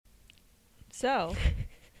So,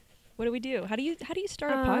 what do we do? How do you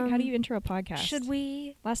start a pod? How do you intro a podcast? Should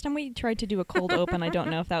we? Last time we tried to do a cold open. I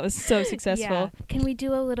don't know if that was so successful. Yeah. Can we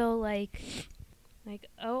do a little like,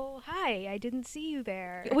 oh hi, I didn't see you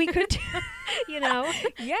there. We could, you know?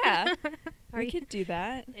 Yeah, we could do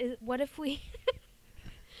that. What if we?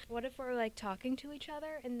 What if we're like talking to each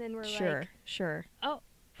other and then we're like, sure. Oh,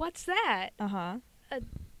 what's that? Uh-huh.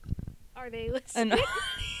 Are they listening?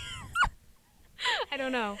 I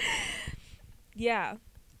don't know. Yeah.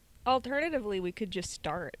 Alternatively, we could just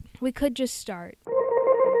start. We could just start. Talkie,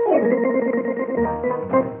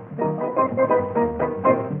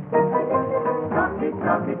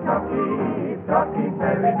 talkie, talkie, talkie,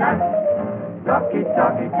 very nice. Talkie,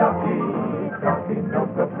 talkie, talkie, talkie, no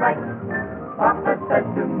good right. Papa said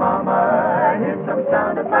to Mama, here's some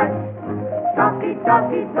sound advice. Talkie,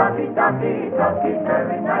 talkie, talkie, talkie, talkie,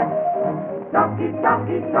 very nice. Talkie,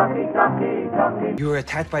 talkie, talkie, talkie, talkie. You were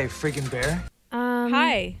attacked by a friggin' bear?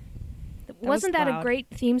 Hi. Wasn't that a loud. great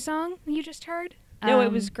theme song you just heard? No, it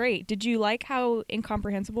was great. Did you like how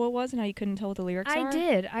incomprehensible it was and how you couldn't tell what the lyrics are? I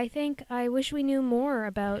did. I wish we knew more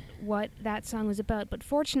about what that song was about, but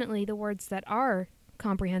fortunately the words that are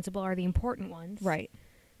comprehensible are the important ones. Right.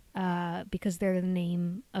 Because they're the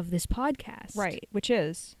name of this podcast. Right, which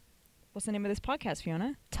is... What's the name of this podcast,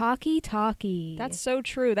 Fiona? Talkie Talkie. That's so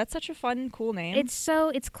true. That's such a fun, cool name. It's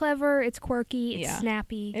clever, it's quirky, it's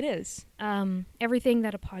snappy. It is. Everything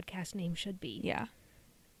that a podcast name should be. Yeah.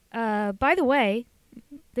 By the way,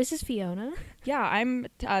 this is Fiona.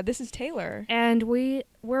 Yeah, this is Taylor. And we're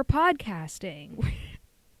podcasting.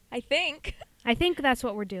 I think that's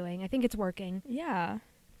what we're doing. I think it's working. Yeah.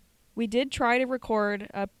 We did try to record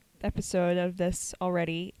a episode of this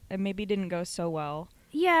already, and maybe didn't go so well.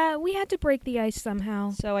 Yeah, we had to break the ice somehow.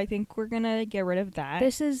 So I think we're going to get rid of that.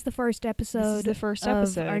 This is the first episode of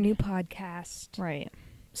our new podcast. Right.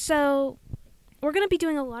 So we're going to be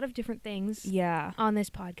doing a lot of different things on this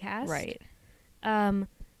podcast. Right.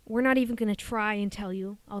 We're not even going to try and tell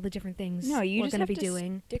you all the different things we're going to be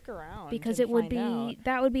doing. Stick around. Because that would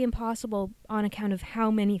be impossible on account of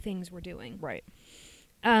how many things we're doing. Right.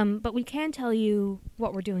 But we can tell you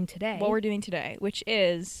what we're doing today. What we're doing today, which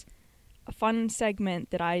is a fun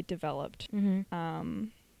segment that I developed. Mm-hmm.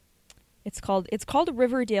 It's called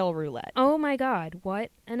Riverdale Roulette. Oh my God,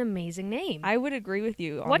 what an amazing name. I would agree with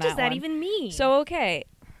you on what that does that one. even mean? So, okay.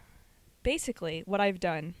 Basically, what I've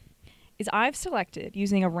done is I've selected,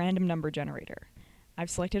 using a random number generator,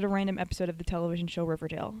 I've selected a random episode of the television show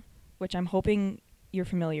Riverdale, which I'm hoping you're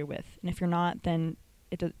familiar with. And if you're not, then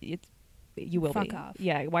you will be. Fuck off.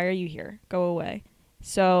 Yeah, why are you here? Go away.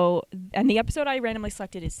 So, and the episode I randomly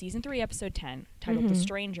selected is Season 3, Episode 10, titled The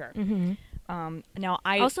Stranger. Mm-hmm.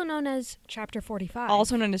 Also known as Chapter 45.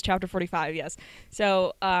 Also known as Chapter 45, yes.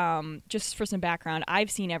 So, just for some background, I've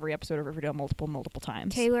seen every episode of Riverdale multiple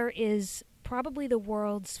times. Taylor is probably the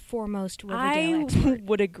world's foremost Riverdale expert. I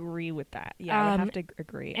would agree with that. Yeah, I would have to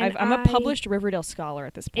agree. I'm a published Riverdale scholar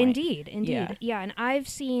at this point. Indeed. Yeah, and I've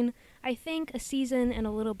seen, I think, a season and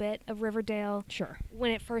a little bit of Riverdale. Sure. When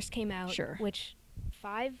it first came out. Sure. Which,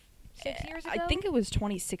 5, 6 years ago? I think it was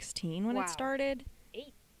 2016 when it started. 8?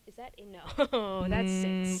 Is that? No, that's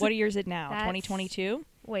 6. What year is it now? 2022?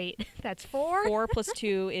 Wait, that's 4? 4 plus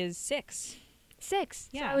 2 is 6. 6.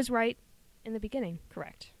 Yeah. So I was right in the beginning.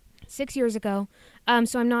 Correct. 6 years ago.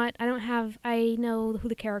 So I know who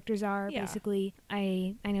the characters are, basically.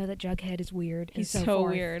 I know that Jughead is weird. He's and so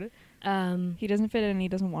weird. He doesn't fit in, he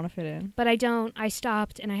doesn't want to fit in. But I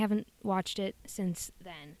stopped, and I haven't watched it since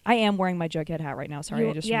then. I am wearing my Jughead hat right now, sorry,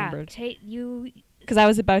 I just remembered. Because I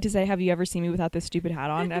was about to say, have you ever seen me without this stupid hat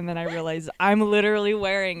on? And then I realized I'm literally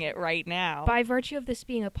wearing it right now. By virtue of this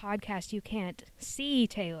being a podcast, you can't see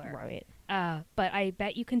Taylor. Right. But I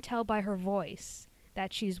bet you can tell by her voice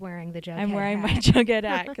that she's wearing the Jughead hat. I'm wearing my Jughead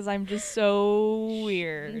hat because I'm just so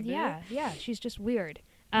weird. Yeah, she's just weird.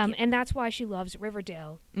 And that's why she loves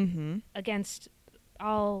Riverdale against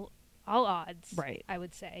all odds. Right. I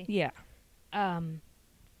would say. Yeah. And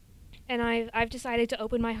I've decided to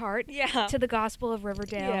open my heart to the gospel of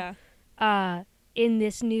Riverdale. Yeah. In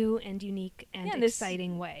this new and unique and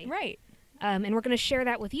exciting way. Right. And we're going to share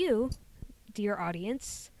that with you, dear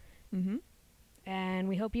audience. Mm-hmm. And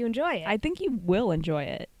we hope you enjoy it. I think you will enjoy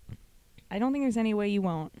it. I don't think there's any way you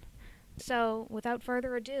won't. So, without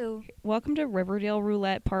further ado... Welcome to Riverdale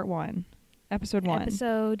Roulette Part 1. Episode 1.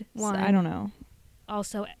 Episode 1. I don't know.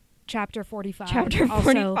 Also, Chapter 45. Chapter 45.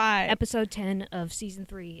 Also, Episode 10 of Season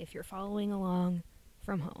 3, if you're following along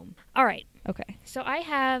from home. All right. Okay. So, I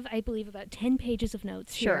have, I believe, about 10 pages of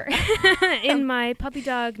notes here in my puppy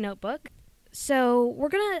dog notebook. So, we're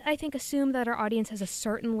going to, I think, assume that our audience has a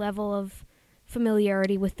certain level of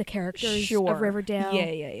familiarity with the characters of Riverdale.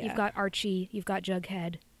 Yeah. You've got Archie, you've got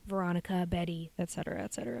Jughead, Veronica, Betty, etc.,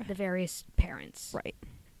 etc. The various parents. Right.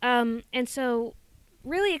 And so,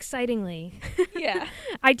 really excitingly, yeah,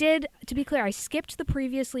 I did. To be clear, I skipped the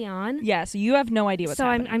previously on. Yeah, so you have no idea what's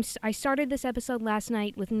happening. So I started this episode last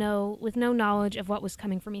night with no knowledge of what was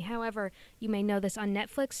coming for me. However, you may know this on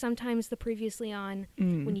Netflix. Sometimes the previously on,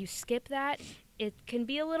 when you skip that, it can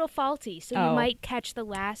be a little faulty. So you might catch the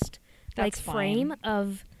last frame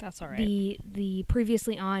of That's all right. the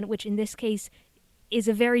previously on, which in this case is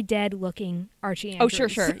a very dead-looking Archie Andrews. Oh,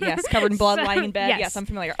 sure. Yes, covered in blood, lying in bed. Yes. Yes, I'm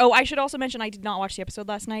familiar. Oh, I should also mention I did not watch the episode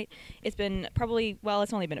last night. It's been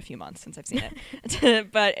it's only been a few months since I've seen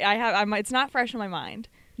it. But it's not fresh in my mind.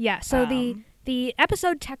 Yeah, so the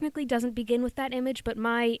episode technically doesn't begin with that image, but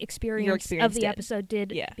my experience of the episode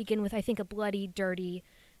did begin with, I think, a bloody, dirty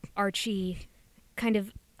Archie kind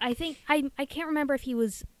of... I can't remember if he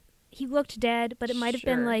looked dead, but it might have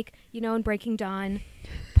been like, in Breaking Dawn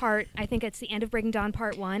I think it's the end of Breaking Dawn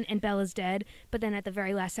part 1, and Bella's dead, but then at the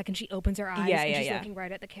very last second she opens her eyes and she's looking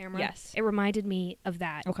right at the camera. Yes. It reminded me of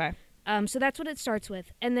that. Okay. So that's what it starts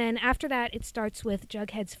with. And then after that, it starts with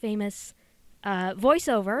Jughead's famous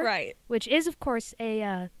voiceover, right? Which is, of course,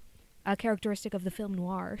 a characteristic of the film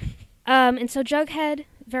noir. And so Jughead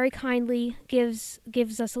very kindly gives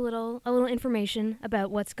us a little not about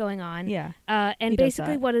what's going on. Yeah. And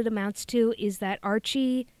basically what it amounts to is that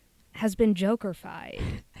Archie has been Joker-fied.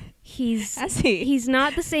 He's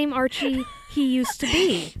not the same Archie he used to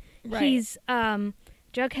be. Right.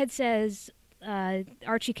 Jughead says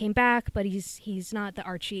Archie came back, but he's not the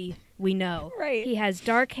Archie we know. Right. He has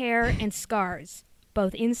dark hair and scars,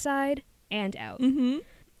 both inside and out. Mm-hmm.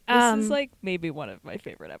 This is maybe one of my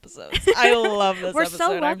favorite episodes. I love this We're episode.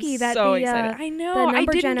 so lucky that so the excited. I know. the number I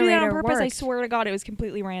didn't do that on generator purpose. I worked. swear to God, it was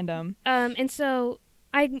completely random. And so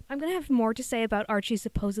I'm going to have more to say about Archie's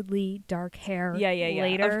supposedly dark hair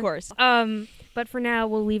later. Of course. But for now,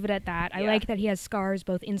 we'll leave it at that. I like that he has scars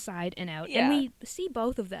both inside and out. Yeah. And we see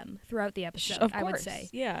both of them throughout the episode, Of course. I would say.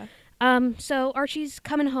 Yeah. So Archie's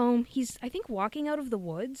coming home. He's, I think, walking out of the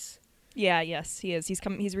woods. Yeah, yes, he is.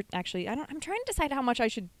 I'm trying to decide how much I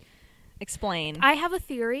should explain. I have a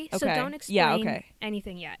theory, so Okay. don't explain okay.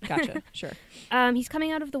 anything yet. Gotcha. Sure. He's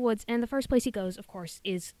coming out of the woods, and the first place he goes, of course,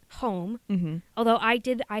 is home. Mm-hmm. Although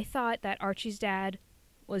I thought that Archie's dad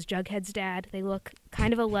was Jughead's dad. They look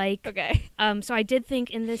kind of alike. Okay. So I did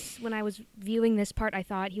think when I was viewing this part, I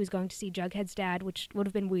thought he was going to see Jughead's dad, which would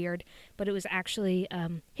have been weird, but it was actually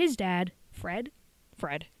his dad, Fred.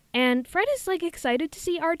 And Fred is excited to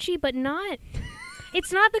see Archie, but not...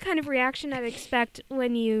 It's not the kind of reaction I'd expect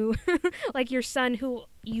when you, your son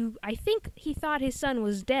I think he thought his son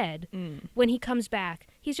was dead when he comes back.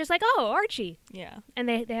 He's just like, oh, Archie. Yeah. And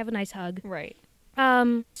they have a nice hug. Right.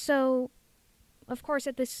 So, of course,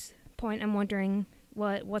 at this point, I'm wondering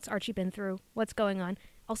what's Archie been through? What's going on?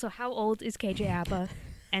 Also, how old is KJ Apa?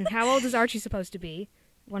 And how old is Archie supposed to be?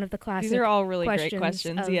 One of the classic These are all really great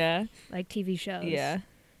questions, of, yeah. TV shows. Yeah.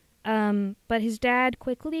 But his dad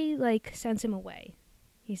quickly, sends him away.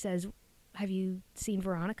 He says, have you seen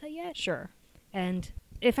Veronica yet? Sure. And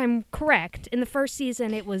if I'm correct, in the first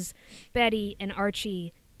season it was Betty and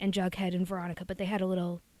Archie and Jughead and Veronica, but they had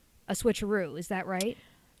a switcheroo. Is that right?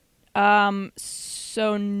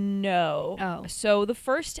 So no. Oh. So the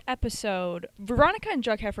first episode, Veronica and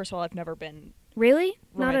Jughead, first of all, have never been really?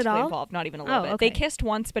 Not at all? involved, not even a little bit. Okay. They kissed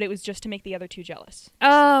once, but it was just to make the other two jealous.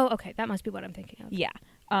 Oh, okay. That must be what I'm thinking of. Yeah.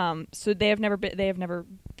 So they're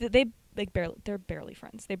barely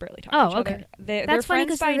friends. They barely talk to each okay. other. They're That's funny friends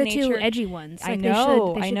because by they're the nature. two edgy ones. I They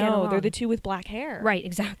know. should get along. They're the two with black hair. Right,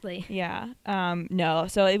 exactly. Yeah. No.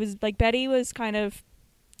 So it was Betty was kind of.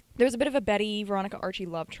 There was a bit of a Betty, Veronica, Archie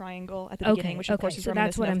love triangle at the beginning, which of course is so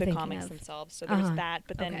that's what reminiscent I'm of the thinking comics of. themselves. So there was that,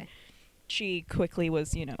 but then Okay. she quickly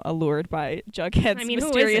was, allured by Jughead's who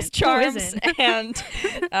mysterious isn't? Who charms,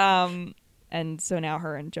 isn't? and so now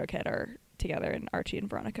her and Jughead are together, and Archie and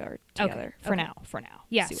Veronica are together for now.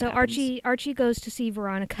 Yeah. See what So happens. Archie goes to see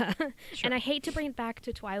Veronica, Sure. and I hate to bring it back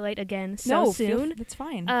to Twilight again No, soon. that's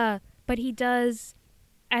fine. But he does.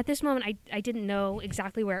 At this moment, I didn't know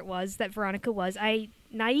exactly where it was that Veronica was. I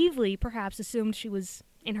naively, perhaps, assumed she was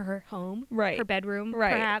in her home, Right. her bedroom,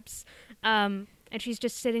 Right. perhaps. And she's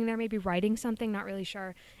just sitting there, maybe writing something, not really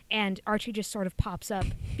sure. And Archie just sort of pops up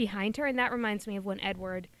behind her, and that reminds me of when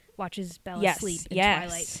Edward watches Bella sleep in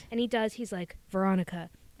Twilight. And he's like, Veronica.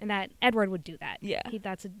 And that Edward would do that. Yeah.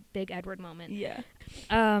 That's a big Edward moment. Yeah.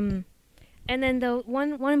 And then the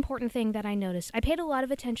one important thing that I noticed, I paid a lot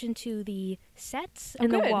of attention to the sets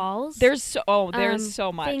and the walls. There's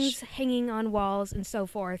so much. Things hanging on walls and so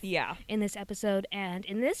forth. Yeah. In this episode. And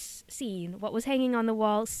in this scene, what was hanging on the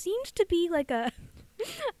wall seemed to be like a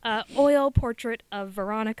oil portrait of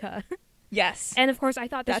Veronica. Yes. And of course, I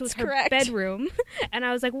thought this was her correct. bedroom. And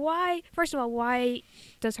I was like, why? First of all, why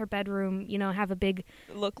does her bedroom, have a big...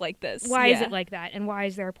 look like this? Why is it like that? And why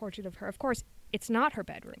is there a portrait of her? Of course, it's not her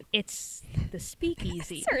bedroom. It's the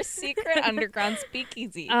speakeasy. It's her secret underground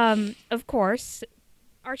speakeasy. Of course,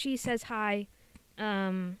 Archie says hi.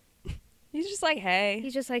 He's just like, hey.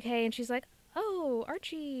 He's just like, hey. And she's like, oh,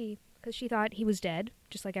 Archie. Because she thought he was dead,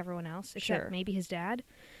 just like everyone else, except maybe his dad.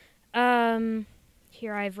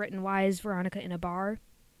 Here I've written, why is Veronica in a bar?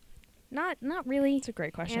 Not really. It's a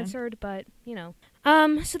great question. Answered, but,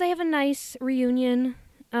 So they have a nice reunion.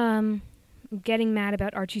 Getting mad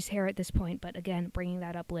about Archie's hair at this point, but again, bringing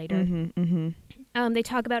that up later. They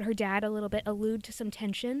talk about her dad a little bit, allude to some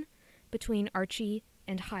tension between Archie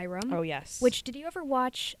and Hiram. Oh, yes. Which, did you ever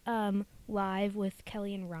watch Live with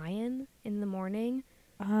Kelly and Ryan in the morning?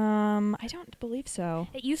 I don't believe so.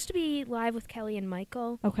 It used to be Live with Kelly and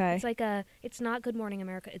Michael. Okay. It's like it's not Good Morning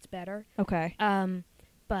America, it's better. Okay.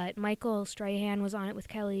 But Michael Strahan was on it with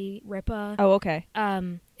Kelly Ripa. Oh, okay.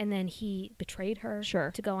 And then he betrayed her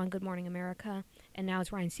to go on Good Morning America, and now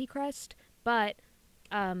it's Ryan Seacrest. But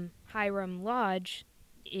Hiram Lodge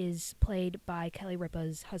is played by Kelly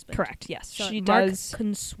Ripa's husband. Correct, yes. So she Mark does.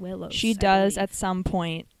 Consuelos, she does at some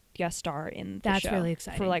point guest star in the show. That's really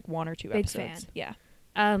exciting. For like 1 or 2 Big episodes. Fan.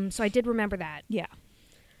 Yeah. So I did remember that. Yeah.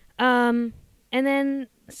 And then,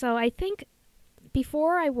 so I think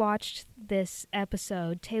before I watched this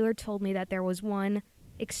episode, Taylor told me that there was one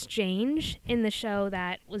exchange in the show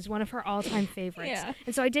that was one of her all-time favorites. Yeah.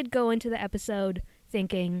 And so I did go into the episode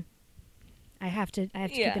thinking, I have to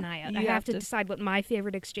keep an eye out. I have to decide what my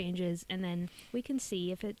favorite exchange is, and then we can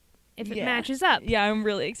see if it matches up. Yeah, I'm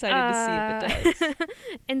really excited to see if it does.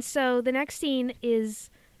 And so the next scene is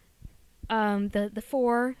the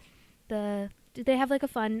four. Do they have like a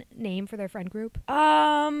fun name for their friend group?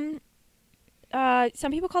 Some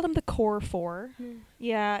people call them the Core Four.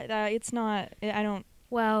 Yeah, it's not. I don't.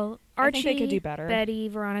 Well, Archie, I think they could do better. Betty,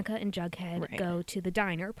 Veronica, and Jughead go to the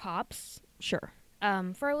diner, Pops. Sure.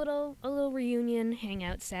 For a little reunion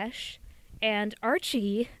hangout sesh, and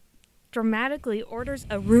Archie dramatically orders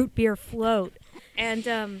a root beer float. And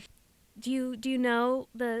do you know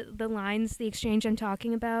the lines, the exchange I'm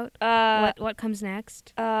talking about? What comes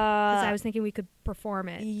next? Because I was thinking we could perform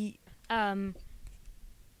it.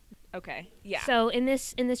 Okay. Yeah. So in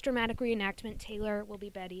this dramatic reenactment, Taylor will be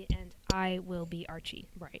Betty and I will be Archie.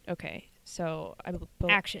 Right. Okay. So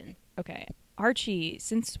action. Okay. Archie,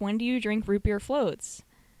 since when do you drink root beer floats?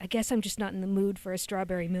 I guess I'm just not in the mood for a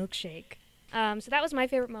strawberry milkshake. So that was my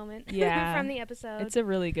favorite moment from the episode. It's a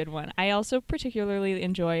really good one. I also particularly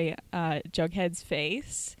enjoy Jughead's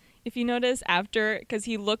face. If you notice after, because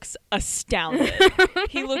he looks astounded.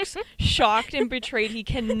 He looks shocked and betrayed. He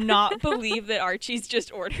cannot believe that Archie's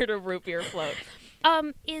just ordered a root beer float.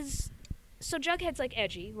 So Jughead's like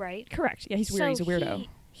edgy, right? Correct. Yeah, he's weird. He's a weirdo.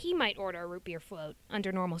 He might order a root beer float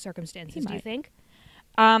under normal circumstances, do you think?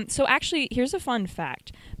 So actually, here's a fun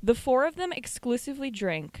fact. The four of them exclusively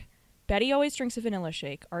drink. Betty always drinks a vanilla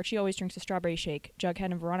shake. Archie always drinks a strawberry shake.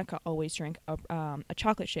 Jughead and Veronica always drink a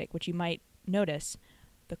chocolate shake, which you might notice.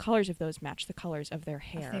 The colors of those match the colors of their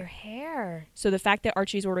hair. So the fact that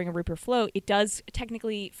Archie's ordering a root beer float, it does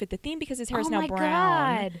technically fit the theme because his hair is now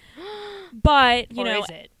brown. God. But,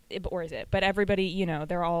 Or is it? But everybody,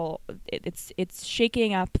 they're all, it's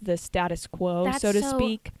shaking up the status quo, so to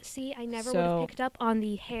speak. See, I never would have picked up on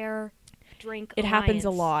the hair drink It alliance. happens a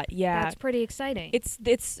lot, yeah. That's pretty exciting.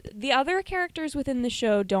 It's the other characters within the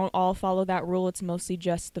show don't all follow that rule. It's mostly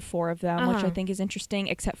just the four of them, which I think is interesting,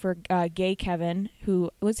 except for Gay Kevin, who,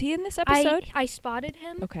 was he in this episode? I spotted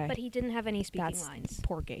him, okay. But he didn't have any speaking lines.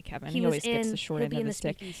 Poor Gay Kevin. He always gets the short end of the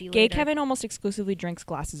stick. Gay Kevin almost exclusively drinks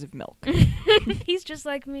glasses of milk. He's just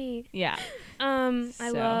like me. Yeah. I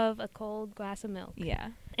love a cold glass of milk. Yeah.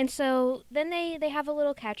 And so then they have a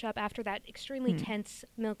little catch up after that extremely tense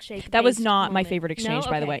milkshake. That was not my favorite exchange,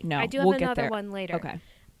 by the way. No, I do have another one later. Okay.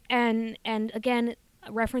 And again,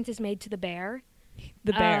 reference is made to the bear.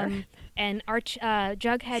 The bear. And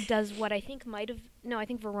Jughead does what I think I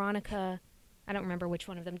think Veronica. I don't remember which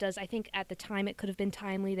one of them does. I think at the time it could have been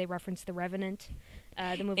timely. They referenced The Revenant,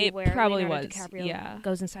 the movie where probably Leonardo was. DiCaprio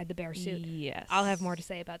goes inside the bear suit. Yes. I'll have more to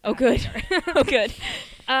say about that. Oh, good. Oh, good.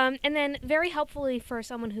 And then very helpfully for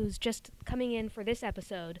someone who's just coming in for this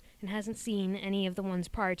episode and hasn't seen any of the ones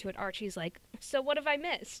prior to it, Archie's like, so what have I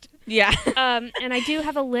missed? Yeah. And I do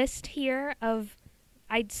have a list here of,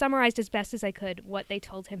 I summarized as best as I could what they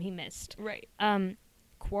told him he missed. Right.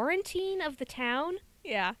 Quarantine of the town.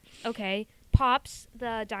 Yeah. Okay. Pops,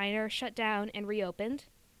 the diner, shut down and reopened.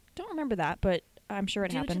 Don't remember that, but I'm sure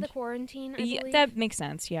it Due happened. to the quarantine, I believe. That makes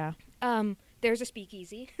sense, yeah. There's a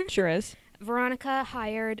speakeasy. Sure is. Veronica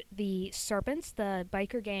hired the Serpents, the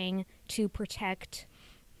biker gang, to protect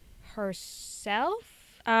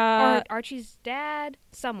herself? Or Archie's dad?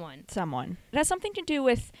 Someone. It has something to do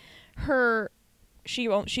with her... She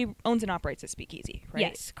owns and operates a speakeasy, right?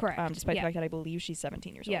 Yes, correct. Despite the fact that I believe she's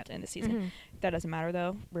 17 years old in this season. Mm-hmm. That doesn't matter,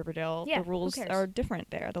 though. Riverdale, the rules are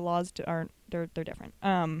different there. The laws aren't... They're different.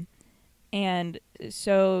 And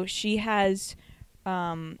so she has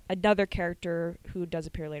another character who does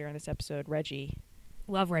appear later in this episode, Reggie.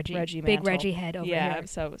 Love Reggie. Big Mantle. Reggie head over here. Yeah,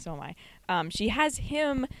 so am I. She has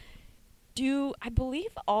him do, I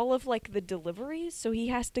believe, all of, like, the deliveries. So he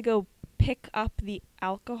has to go pick up the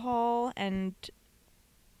alcohol and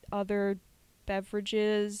other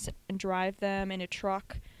beverages and drive them in a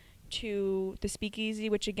truck to the speakeasy,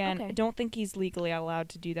 which again, I don't think he's legally allowed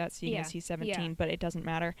to do that, seeing as he's 17, but it doesn't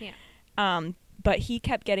matter. Yeah. But he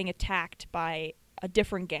kept getting attacked by a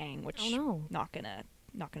different gang, which not gonna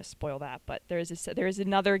spoil that, but there is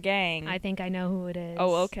another gang. I think I know who it is.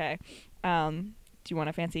 Oh, okay. Do you want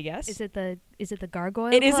a fancy guess? Is it the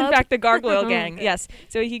Gargoyle It is Club? in fact the Gargoyle Gang. Yes.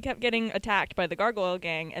 So he kept getting attacked by the Gargoyle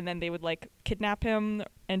Gang, and then they would like kidnap him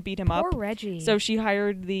and beat him up. Poor Reggie. So she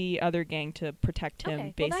hired the other gang to protect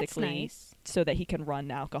him, basically, well, that's nice. so that he can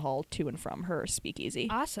run alcohol to and from her speakeasy.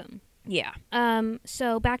 Awesome. Yeah.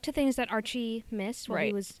 So back to things that Archie missed while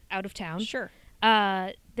he was out of town. Sure.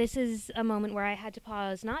 This is a moment where I had to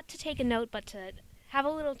pause, not to take a note, but to have a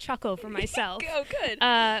little chuckle for myself. Oh, good.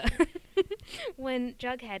 When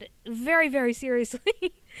Jughead very, very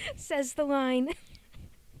seriously says the line,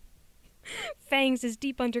 Fangs is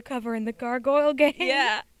deep undercover in the Gargoyle Gang.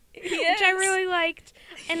 Yeah. Which I really liked.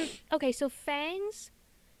 And, okay, so Fangs,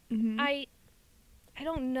 I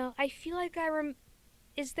don't know. I feel like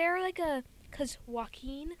is there like a... Because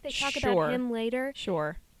Joaquin, they talk about him later.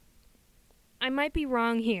 Sure. I might be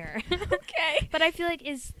wrong here. Okay. But I feel like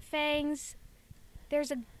is Fangs...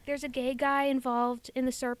 There's a gay guy involved in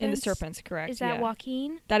the Serpents. In the Serpents, correct. Is that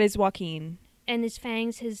Joaquin? That is Joaquin. And is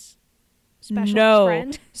Fangs his special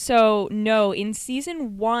friend? So, no. In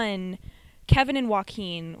season 1, Kevin and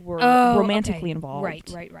Joaquin were romantically involved.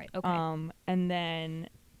 Right. Okay. And then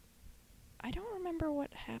I don't remember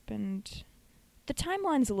what happened. The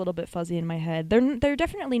timeline's a little bit fuzzy in my head. They're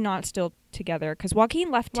definitely not still together because Joaquin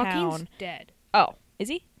left town. Joaquin's dead. Oh, is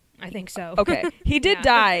he? I think so. Okay. He did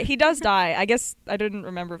die. He does die. I guess I didn't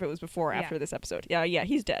remember if it was before or after this episode. Yeah,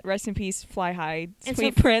 he's dead. Rest in peace, Fly High,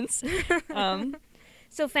 sweet prince.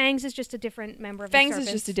 So Fangs is just a different member of the Serpents. Fangs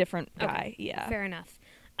is just a different guy, okay. yeah. Fair enough.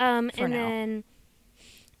 Then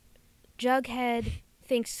Jughead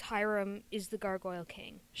thinks Hiram is the Gargoyle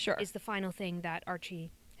King. Sure. Is the final thing that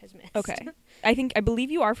Archie has missed. Okay. I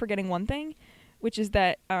believe you are forgetting one thing, which is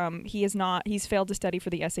that he's failed to study for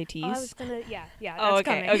the SATs. Oh, I was gonna, yeah, that's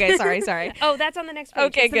okay. Coming. Okay, sorry. Oh, that's on the next page.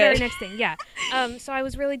 Okay, it's good. The very next thing, yeah. So I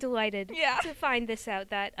was really delighted to find this out,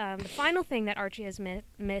 that the final thing that Archie has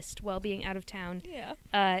missed while being out of town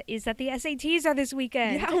is that the SATs are this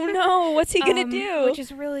weekend. Yeah, oh no, what's he gonna do? Which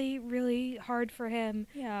is really, really hard for him.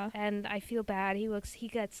 Yeah. And I feel bad. He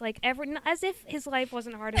gets like as if his life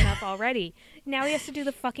wasn't hard enough already. Now he has to do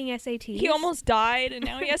the fucking SATs. He almost died, and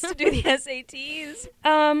now he has to do the SATs.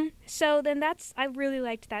 So then I really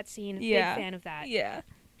liked that scene. Big fan of that. Yeah.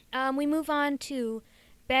 We move on to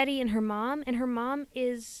Betty and her mom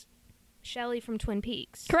is Shelley from Twin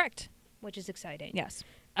Peaks. Correct. Which is exciting. Yes.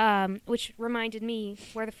 Which reminded me,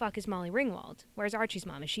 where the fuck is Molly Ringwald? Where's Archie's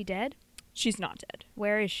mom? Is she dead? She's not dead.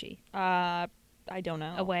 Where is she? I don't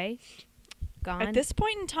know. Away? Gone? At this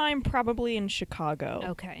point in time, probably in Chicago.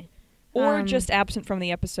 Okay. Or just absent from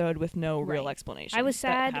the episode with no real explanation. I was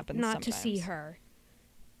sad not to see her.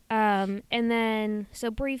 And then,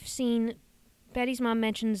 so brief scene, Betty's mom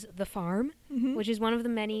mentions the farm, which is one of the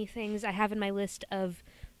many things I have in my list of,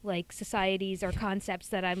 like, societies or concepts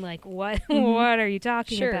that I'm like, what What are you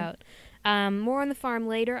talking about? More on the farm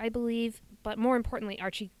later, I believe, but more importantly,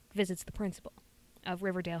 Archie visits the principal of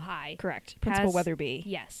Riverdale High. Correct. Principal Weatherby.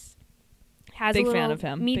 Yes. Has Big a fan little of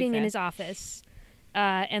him. meeting in his office.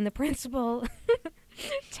 And the principal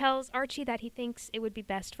tells Archie that he thinks it would be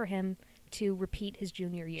best for him to repeat his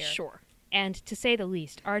junior year. Sure. And to say the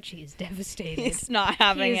least, Archie is devastated. He's not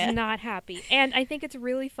having it. He is not happy. And I think it's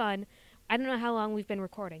really fun. I don't know how long we've been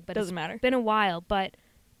recording, but doesn't matter. It's been a while. But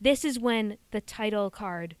this is when the title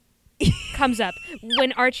card comes up.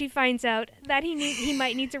 When Archie finds out that he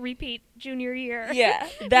might need to repeat junior year. Yeah,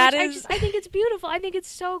 I think it's beautiful. I think it's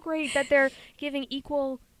so great that they're giving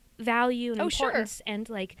equal value and importance and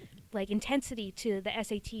like intensity to the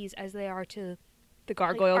SATs as they are to the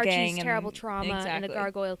Gargoyle Gang Archie's terrible trauma and the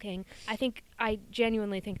Gargoyle King. I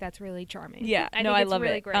genuinely think that's really charming. Yeah, I love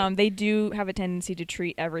really it. Great. They do have a tendency to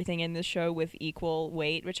treat everything in this show with equal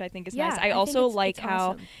weight, which I think is nice. I also like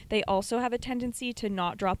how awesome. they also have a tendency to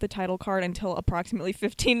not drop the title card until approximately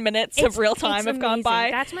 15 minutes of real time have gone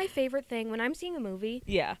by. That's my favorite thing when I'm seeing a movie.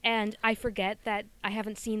 Yeah, and I forget that I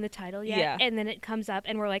haven't seen the title yet, and then it comes up,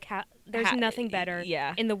 and we're like, there's nothing better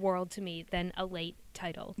in the world to me than a late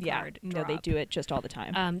title card drop. No, they do it just all the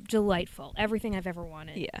time. Delightful. Everything I've ever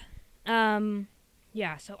wanted.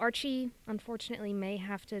 Yeah. So Archie, unfortunately, may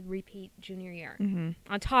have to repeat junior year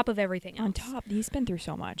Mm-hmm. on top of everything else. On top, he's been through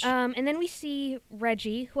so much. And then we see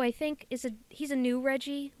Reggie, who I think he's a new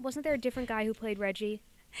Reggie. Wasn't there a different guy who played Reggie?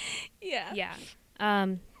 Yeah.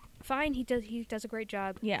 Yeah. Fine, he does a great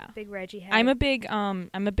job. Yeah. Big Reggie head. I'm a big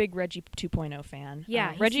Reggie 2.0 fan.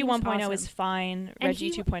 Yeah, Reggie 1.0 awesome. is fine. And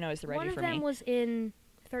Reggie 2.0 is the Reggie one of for them me. Was in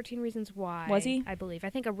 13 Reasons Why. Was he? I believe.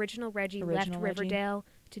 I think original Reggie left Riverdale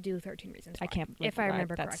to do 13 Reasons Why. I can't if I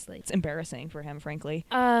remember correctly. It's embarrassing for him, frankly.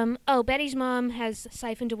 Betty's mom has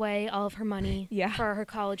siphoned away all of her money for her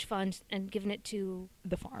college fund and given it to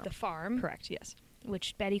the farm. The farm. Correct, yes.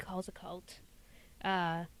 Which Betty calls a cult.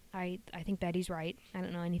 I think Betty's right. I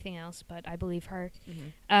don't know anything else, but I believe her.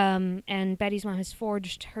 Mm-hmm. And Betty's mom has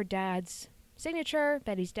forged her dad's signature.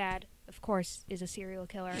 Betty's dad, of course, is a serial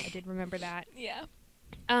killer. I did remember that. Yeah.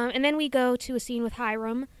 And then we go to a scene with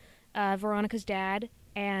Hiram, Veronica's dad,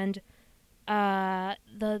 and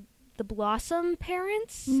the Blossom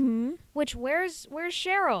parents. Mm-hmm. Which where's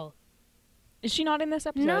Cheryl? Is she not in this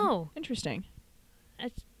episode? No. Interesting.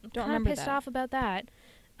 I'm don't kind of pissed off about that.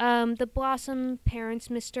 The Blossom parents,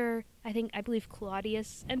 I believe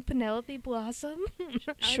Claudius and Penelope Blossom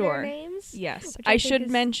are their names. Yes. I should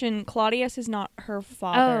mention Claudius is not her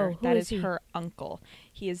father. Who that is is her uncle.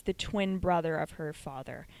 He is the twin brother of her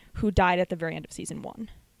father, who died at the very end of season 1.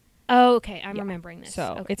 Oh, okay. I'm remembering this.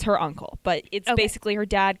 So okay. it's her uncle, but it's basically her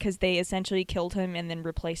dad because they essentially killed him and then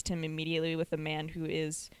replaced him immediately with a man who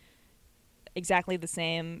is exactly the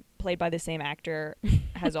same, played by the same actor,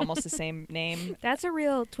 has almost the same name. That's a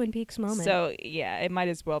real Twin Peaks moment. So, yeah, it might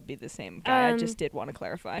as well be the same guy. I just did want to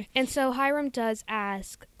clarify. And so Hiram does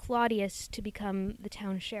ask Claudius to become the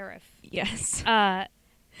town sheriff. Yes.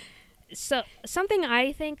 So something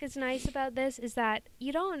I think is nice about this is that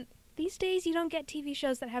these days you don't get TV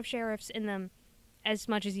shows that have sheriffs in them as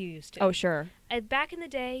much as you used to. Oh, sure. Back in the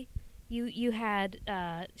day, you had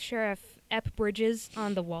Sheriff Ep Bridges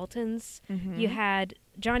on The Waltons. Mm-hmm. You had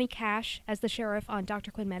Johnny Cash as the sheriff on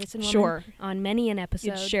Dr. Quinn Medicine Woman. Sure. On many an episode.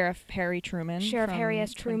 You had Sheriff Harry Truman. Sheriff Harry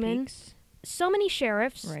S. Truman. So many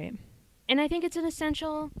sheriffs. Right. And I think it's an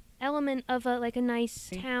essential element of a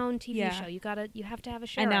nice town TV show. You have to have a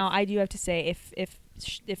sheriff. And now I do have to say, if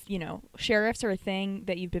sheriffs are a thing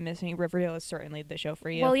that you've been missing, Riverdale is certainly the show for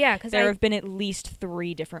you. Well, yeah, because there have been at least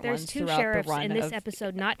 3 different ones throughout the run. There's 2 sheriffs in this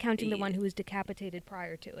episode, not counting the one who was decapitated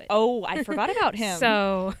prior to it. Oh, I forgot about him.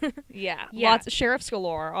 So yeah, lots of sheriffs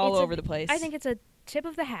galore all over the place. I think it's a tip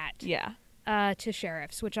of the hat. Yeah. To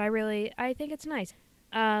sheriffs, which I think it's nice.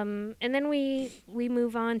 And then we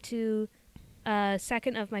move on to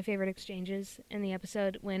second of my favorite exchanges in the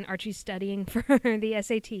episode when Archie's studying for the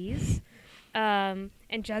SATs. And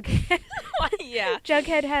Jughead,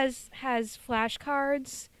 Jughead has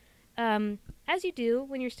flashcards, as you do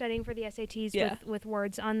when you're studying for the SATs with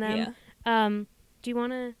words on them. Yeah. Do you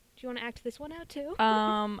want to act this one out too?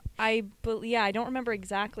 I don't remember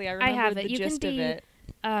exactly. I remember the gist of it.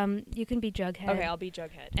 You can be Jughead. Okay, I'll be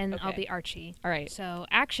Jughead. And I'll be Archie. All right. So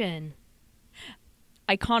action.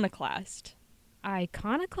 Iconoclast.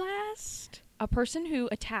 Iconoclast? A person who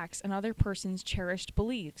attacks another person's cherished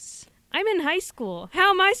beliefs. I'm in high school. How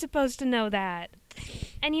am I supposed to know that?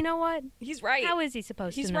 And you know what? He's right. How is he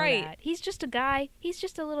supposed to know that? He's just a guy. He's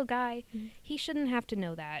just a little guy. He shouldn't have to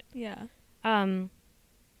know that. Yeah.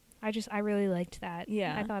 I really liked that.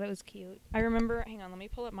 Yeah. I thought it was cute. I remember, hang on, let me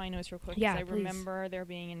pull up my notes real quick. Yeah, I remember there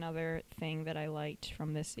being another thing that I liked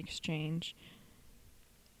from this exchange.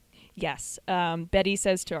 Yes. Betty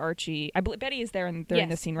says to Archie, Betty is there during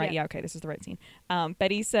this scene, right? Yeah, okay, this is the right scene.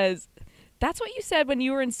 Betty says That's what you said when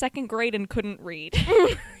you were in 2nd grade and couldn't read.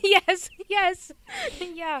 Yes.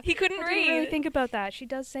 Yeah. He couldn't read. I didn't really think about that. She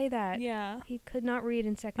does say that. Yeah. He could not read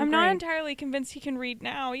in 2nd grade. I'm not entirely convinced he can read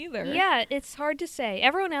now either. Yeah, it's hard to say.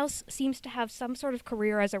 Everyone else seems to have some sort of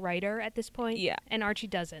career as a writer at this point. Yeah. And Archie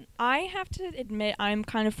doesn't. I have to admit, I'm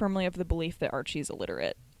kind of firmly of the belief that Archie's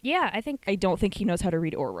illiterate. Yeah, I don't think he knows how to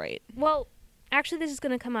read or write. Well, actually, this is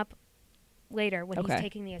going to come up later when he's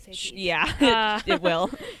taking the SATs. Yeah, it will.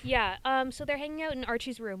 Yeah, so they're hanging out in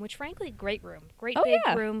Archie's room, which frankly, great room. Great big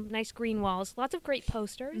room, nice green walls, lots of great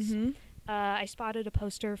posters. Mm-hmm. I spotted a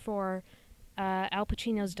poster for Al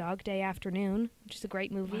Pacino's Dog Day Afternoon, which is a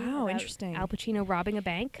great movie. Wow, interesting. Al Pacino robbing a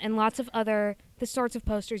bank, and lots of the sorts of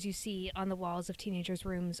posters you see on the walls of teenagers'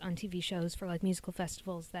 rooms on TV shows for like musical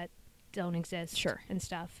festivals that don't exist. Sure. And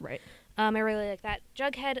stuff. Right. I really like that.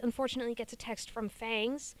 Jughead, unfortunately, gets a text from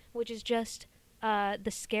Fangs, which is just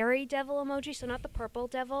the scary devil emoji, so not the purple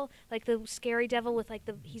devil, like the scary devil with like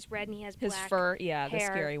he's red and he has black his fur, hair. the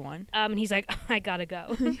scary one. And he's like, I gotta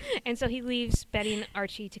go. And so he leaves Betty and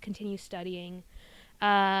Archie to continue studying.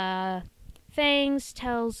 Fangs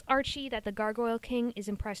tells Archie that the Gargoyle King is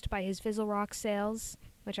impressed by his Fizzle Rock sales,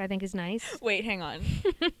 which I think is nice. Wait, hang on.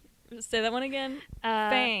 Say that one again.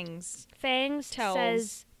 Fangs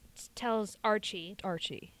tells Archie.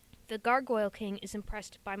 The Gargoyle King is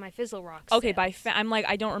impressed by my Fizzle Rocks. Okay, I'm like,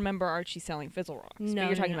 I don't remember Archie selling Fizzle Rocks. No, but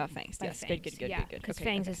you're talking about Fangs. Yes, Fangs. Good. Yeah, because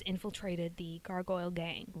Fangs has infiltrated the Gargoyle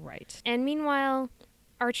gang. Right. And meanwhile,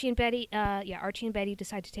 Archie and Betty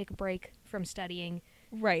decide to take a break from studying.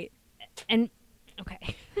 Right. And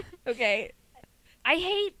okay. Okay.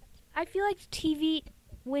 I feel like TV,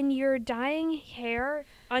 when you're dyeing hair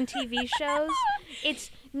on TV shows,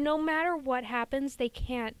 it's no matter what happens, they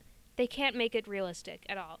can't make it realistic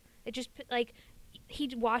at all. It just, like,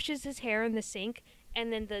 he washes his hair in the sink,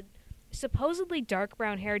 and then the supposedly dark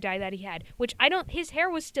brown hair dye that he had, which his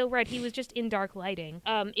hair was still red, he was just in dark lighting,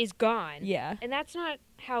 is gone. Yeah. And that's not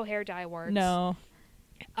how hair dye works. No.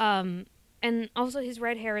 And also his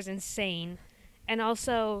red hair is insane. And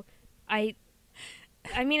also, I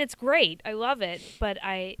mean, it's great. I love it, but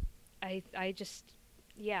I just,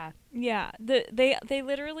 yeah. Yeah. They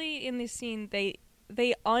literally, in this scene, they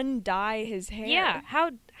undye his hair. Yeah.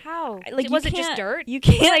 How? Like, was it just dirt? You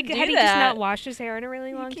can't like, do had he that. just not washed his hair in a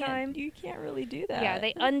really long time? You can't really do that. Yeah,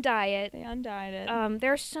 they undye it. They undyed it.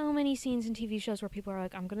 There are so many scenes in TV shows where people are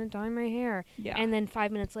like, I'm going to dye my hair. Yeah. And then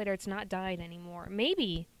 5 minutes later, it's not dyed anymore.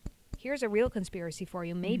 Maybe, here's a real conspiracy for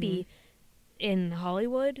you. Maybe in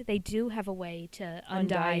Hollywood, they do have a way to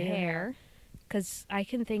undye hair. Because I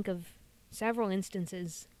can think of several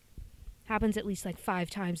instances, happens at least like 5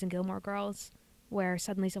 times in Gilmore Girls, where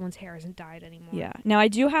suddenly someone's hair isn't dyed anymore. Yeah. Now, I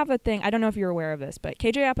do have a thing. I don't know if you're aware of this, but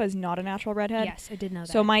KJ Apa is not a natural redhead. Yes, I did know that.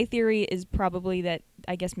 So my theory is probably that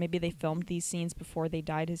I guess maybe they filmed these scenes before they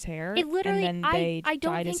dyed his hair. It literally, and then they I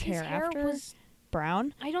don't dyed think his hair after. Was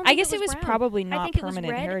brown? I don't think guess it was brown. Brown. Probably not I think permanent it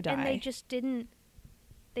was red, hair dye. And they just didn't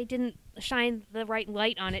shine the right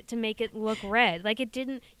light on it to make it look red. Like, it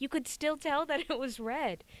didn't, you could still tell that it was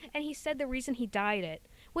red. And he said the reason he dyed it,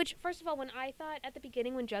 which, first of all, when I thought at the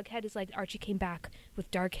beginning when Jughead is like, Archie came back with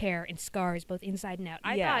dark hair and scars both inside and out,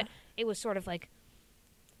 I thought it was sort of like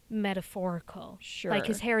metaphorical. Sure. Like,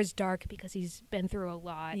 his hair is dark because he's been through a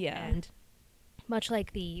lot. Yeah. And much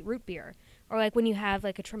like the root beer. Or like when you have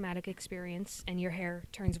like a traumatic experience and your hair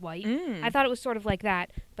turns white. I thought it was sort of like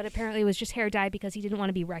that, but apparently it was just hair dye because he didn't want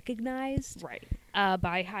to be recognized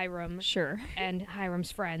by Hiram. Sure. And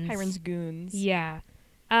Hiram's friends. Hiram's goons. Yeah.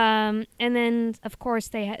 And then, of course,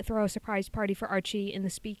 they throw a surprise party for Archie in the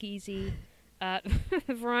speakeasy.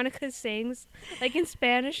 Veronica sings, like, in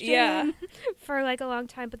Spanish to him for, like, a long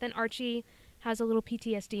time. But then Archie has a little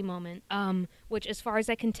PTSD moment, which, as far as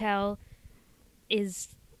I can tell, is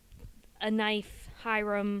a knife,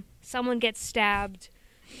 Hiram, someone gets stabbed.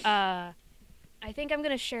 I think I'm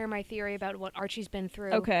going to share my theory about what Archie's been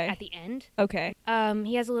through at the end. Okay.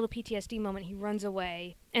 He has a little PTSD moment. He runs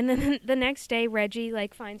away. And then the next day, Reggie,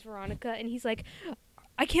 like, finds Veronica, and he's like,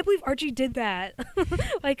 I can't believe Archie did that.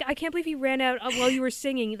 Like, I can't believe he ran out while you were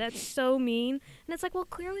singing. That's so mean. And it's like, well,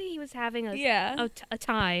 clearly he was having a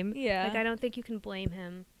time. Yeah. Like, I don't think you can blame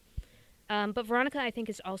him. But Veronica, I think,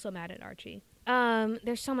 is also mad at Archie.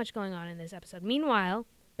 There's so much going on in this episode. Meanwhile,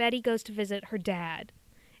 Betty goes to visit her dad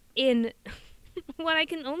in what I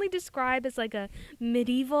can only describe as like a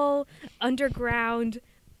medieval underground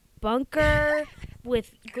bunker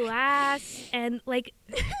with glass and like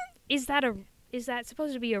is that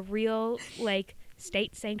supposed to be a real like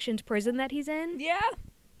state sanctioned prison that he's in? Yeah.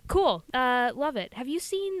 Cool. Love it. Have you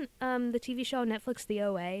seen the TV show on Netflix The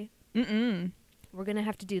OA? Mm-mm. We're gonna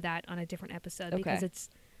have to do that on a different episode because it's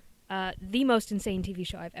the most insane TV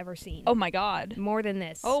show I've ever seen. Oh my god. More than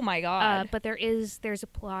this. Oh my god. But there's a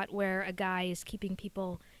plot where a guy is keeping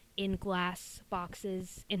people in glass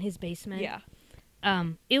boxes in his basement. Yeah.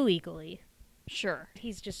 Illegally. Sure.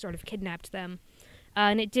 He's just sort of kidnapped them.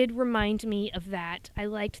 And it did remind me of that. I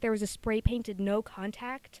liked there was a spray painted no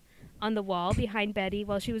contact on the wall behind Betty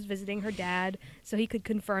while she was visiting her dad, so he could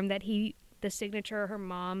confirm that the signature her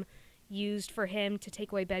mom used for him to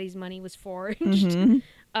take away Betty's money was forged.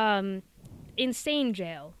 Mm-hmm. Insane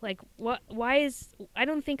jail. Like, I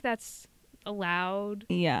don't think that's allowed.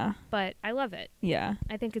 Yeah. But I love it. Yeah.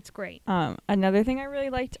 I think it's great. Another thing I really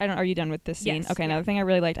liked, are you done with this scene? Yes. Okay, another thing I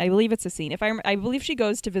really liked, I believe it's a scene. I believe she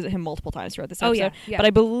goes to visit him multiple times throughout this Oh, episode. yeah. But I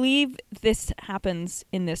believe this happens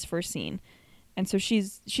in this first scene. And so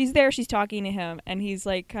she's there, she's talking to him, and he's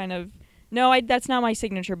like kind of, no, that's not my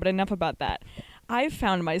signature, but enough about that. I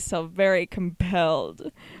found myself very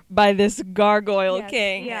compelled by this Gargoyle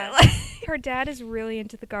King. Yeah. Her dad is really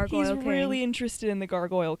into the Gargoyle King. He's really interested in the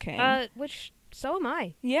Gargoyle King. Which, so am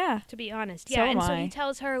I. Yeah. To be honest. So Yeah, am and so I. he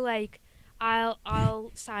tells her, like,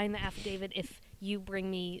 I'll sign the affidavit if you bring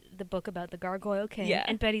me the book about the Gargoyle King. Yeah.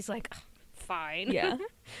 And Betty's like, fine. Yeah.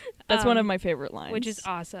 That's one of my favorite lines. Which is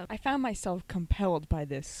awesome. I found myself compelled by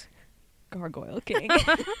this Gargoyle King.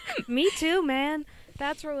 Me too, man.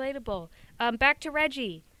 That's relatable. Back to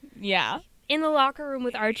Reggie. Yeah. In the locker room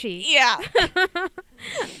with Archie. Yeah.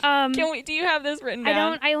 Do you have this written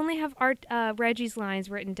down? I only have Reggie's lines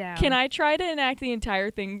written down. Can I try to enact the entire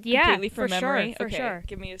thing completely from memory? For sure.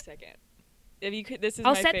 Give me a second. If you could, this is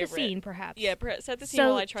I'll my set favorite. the scene, perhaps. Yeah, set the scene So,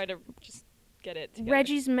 while I try to just get it together.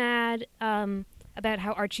 Reggie's mad about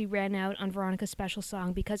how Archie ran out on Veronica's special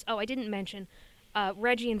song because, I didn't mention,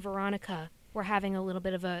 Reggie and Veronica were having a little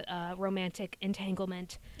bit of a romantic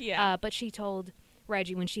entanglement. Yeah. But she told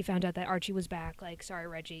Reggie when she found out that Archie was back, like, sorry,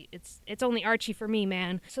 Reggie, it's only Archie for me,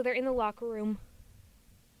 man. So they're in the locker room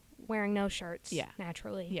wearing no shirts,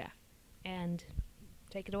 naturally. Yeah. And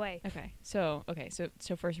take it away. Okay. So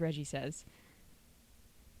first Reggie says,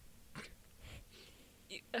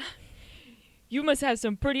 you must have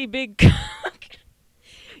some pretty big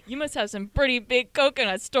you must have some pretty big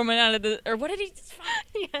coconuts storming out of the, or what did he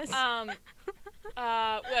Yes.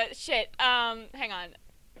 what shit. Hang on.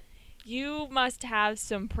 You must have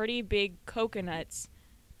some pretty big coconuts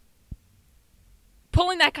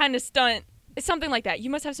pulling that kind of stunt. It's something like that. You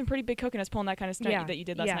must have some pretty big coconuts pulling that kind of stunt that you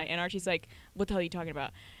did last night. And Archie's like, what the hell are you talking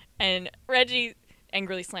about? And Reggie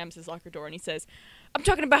angrily slams his locker door and he says, I'm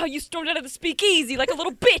talking about how you stormed out of the speakeasy like a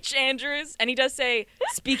little bitch, Andrews. And he does say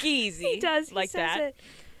speakeasy. He does. Like he that. says it.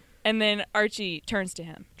 And then Archie turns to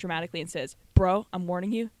him dramatically and says, bro, I'm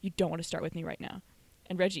warning you, you don't want to start with me right now.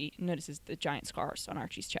 And Reggie notices the giant scars on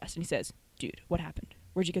Archie's chest. And he says, dude, what happened?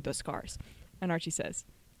 Where'd you get those scars? And Archie says,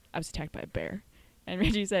 I was attacked by a bear. And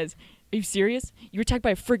Reggie says, are you serious? You were attacked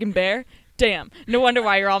by a friggin' bear? Damn. No wonder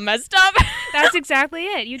why you're all messed up. That's exactly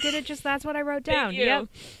it. You did it that's what I wrote down. Thank you.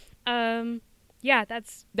 Yep. Yeah,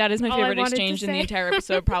 that is my all favorite I wanted to exchange in the say. entire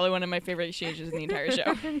episode. Probably one of my favorite exchanges in the entire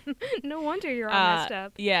show. No wonder you're all messed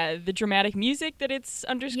up. Yeah, the dramatic music that it's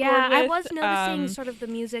underscored Yeah, with. I was noticing sort of the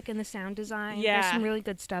music and the sound design. Yeah. There's some really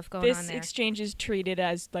good stuff going on This there. exchange is treated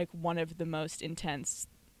as like one of the most intense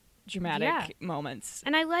dramatic moments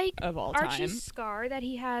and I like of all Archie's time. scar that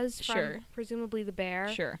he has from presumably the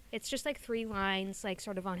bear. Sure. It's just like 3 lines, like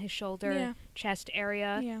sort of on his shoulder, chest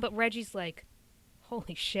area. Yeah. But Reggie's like,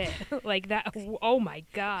 holy shit, like that. Oh my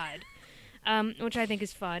god. Which I think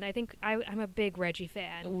is fun. I think I'm a big Reggie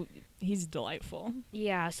fan. He's delightful.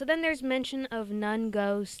 Yeah. So then there's mention of nun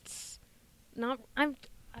ghosts. I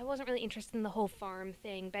wasn't really interested in the whole farm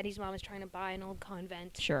thing. Betty's mom is trying to buy an old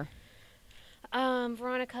convent. Sure.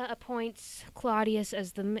 Veronica's mom appoints Claudius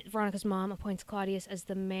as the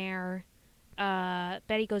mayor.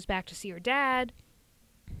 Betty goes back to see her dad.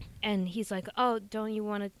 And he's like, "Oh, don't you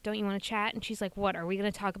want to chat?" And she's like, "What? Are we going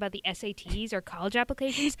to talk about the SATs or college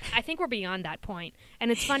applications?" I think we're beyond that point.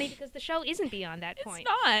 And it's funny because the show isn't beyond that point.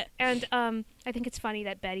 It's not. And I think it's funny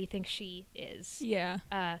that Betty thinks she is. Yeah.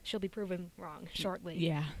 She'll be proven wrong shortly.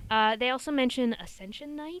 Yeah. They also mention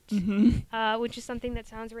Ascension Night, which is something that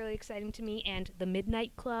sounds really exciting to me, and the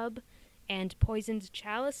Midnight Club, and poisoned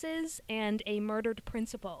chalices, and a murdered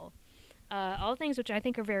principal. All things which I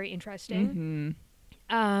think are very interesting.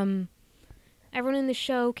 Everyone in the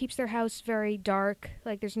show keeps their house very dark,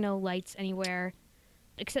 like there's no lights anywhere,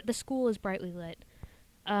 except the school is brightly lit.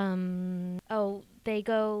 So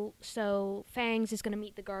Fangs is going to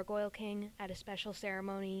meet the Gargoyle King at a special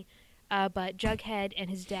ceremony, but Jughead and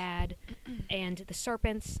his dad and the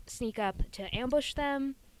serpents sneak up to ambush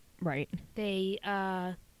them. Right. They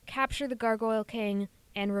capture the Gargoyle King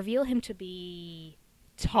and reveal him to be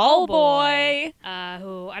Tallboy.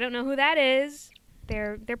 Who I don't know who that is.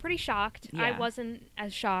 They're pretty shocked. Yeah. I wasn't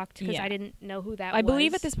as shocked because I didn't know who that was. I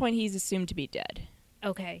believe at this point he's assumed to be dead.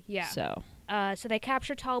 Okay, yeah. So they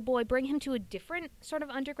capture Tallboy, bring him to a different sort of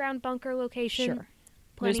underground bunker location. Sure.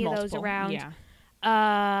 Plenty of those around.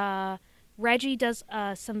 Yeah. Reggie does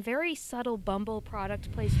some very subtle Bumble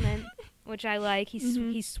product placement, which I like.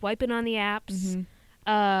 He's swiping on the apps.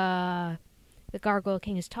 The Gargoyle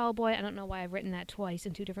King is Tallboy. I don't know why I've written that twice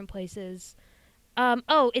in two different places.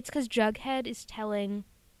 It's because Jughead is telling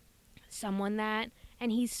someone that,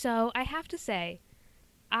 and he's so. I have to say,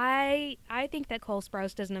 I think that Cole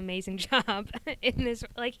Sprouse does an amazing job in this.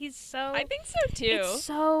 Like, he's so. I think so too. It's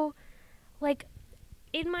so, like,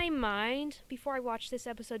 in my mind before I watched this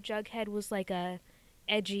episode, Jughead was like a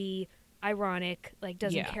edgy, ironic, like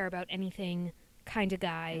doesn't care about anything kind of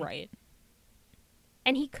guy. Right.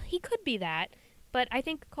 And he could be that, but I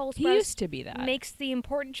think Cole Sprouse he used to be that. Makes the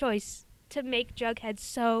important choice to make Jughead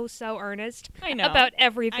so earnest I know. about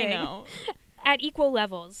everything. I know. At equal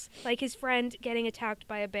levels. Like his friend getting attacked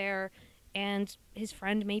by a bear and his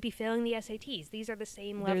friend maybe failing the SATs. These are the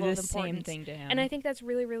same level of importance. They're the same thing to him. And I think that's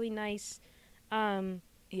really, really nice.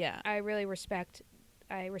 Yeah. I really respect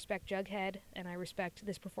Jughead and I respect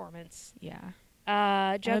this performance. Yeah.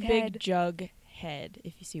 Jughead. I'm a big Jughead,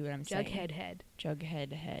 if you see what I'm saying. Jughead head.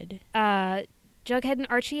 Jughead head. Jughead and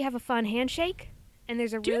Archie have a fun handshake. And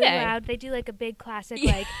there's a loud, they do like a big classic,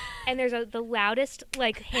 like, and there's the loudest,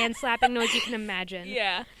 like, hand slapping noise you can imagine.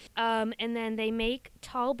 Yeah. And then they make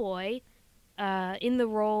Tallboy, in the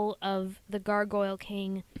role of the Gargoyle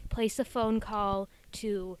King, place a phone call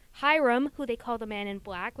to Hiram, who they call the Man in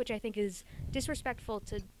Black, which I think is disrespectful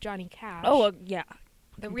to Johnny Cash. Oh, yeah.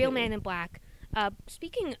 The real Man in Black.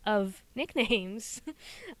 Speaking of nicknames,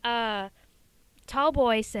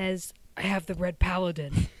 Tallboy says, I have the Red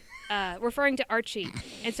Paladin. Referring to Archie.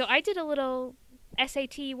 And so I did a little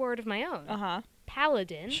SAT word of my own. Uh-huh.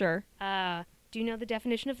 Paladin. Sure. Do you know the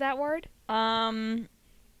definition of that word? No,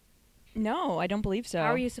 I don't believe so.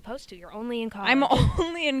 How are you supposed to? You're only in college. I'm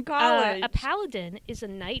only in college. A paladin is a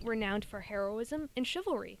knight renowned for heroism and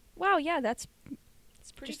chivalry. Wow, yeah, that's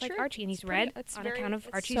pretty just true. like Archie, and he's red on account of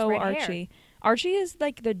Archie's so red Archie. hair. Archie is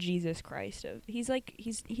like the Jesus Christ of. He's like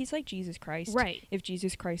Jesus Christ. Right. If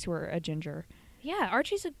Jesus Christ were a ginger. Yeah,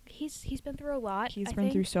 Archie's he's been through a lot. He's been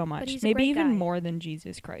through so much. He's maybe a great even guy. more than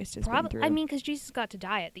Jesus Christ has been through. I mean, because Jesus got to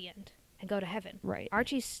die at the end and go to heaven. Right.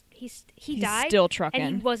 Archie's he died still trucking,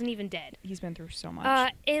 and he wasn't even dead. He's been through so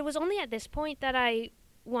much. It was only at this point that I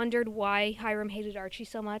wondered why Hiram hated Archie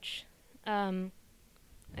so much. Again,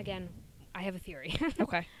 I have a theory.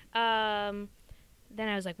 Okay. Then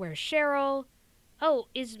I was like, where's Cheryl? Oh,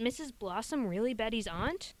 is Mrs. Blossom really Betty's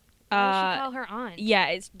aunt? Why does she call her aunt? Yeah,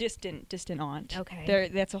 it's distant aunt. Okay.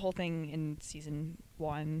 That's a whole thing in season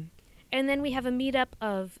 1. And then we have a meetup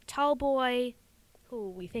of Tallboy,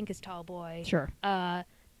 who we think is Tallboy. Sure. The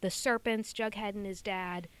Serpents, Jughead and his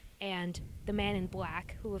dad, and the Man in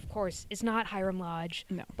Black, who of course is not Hiram Lodge,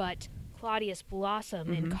 but Claudius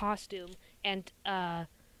Blossom in costume. And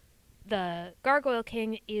the Gargoyle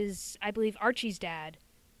King is, I believe, Archie's dad.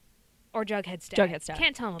 Or Jughead's dad. Jughead's dad.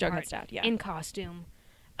 Can't tell him apart. Jughead's dad, yeah. In costume.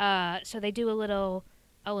 So they do a little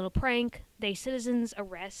prank. They citizens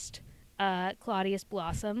arrest Claudius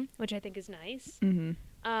Blossom, which I think is nice.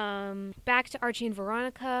 Mm-hmm. Back to Archie and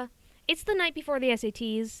Veronica. It's the night before the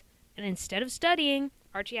SATs, and instead of studying,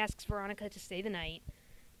 Archie asks Veronica to stay the night,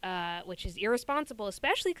 which is irresponsible,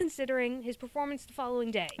 especially considering his performance the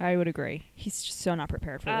following day. I would agree. He's just so not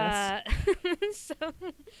prepared for this. So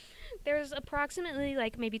there's approximately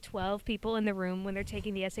like maybe 12 people in the room when they're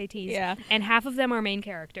taking the SATs. Yeah. And half of them are main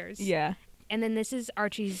characters. Yeah. And then this is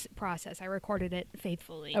Archie's process. I recorded it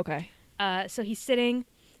faithfully. Okay. So he's sitting,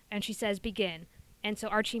 and she says, begin. And so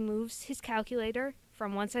Archie moves his calculator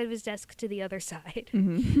from one side of his desk to the other side.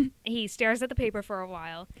 Mm-hmm. He stares at the paper for a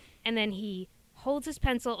while, and then he holds his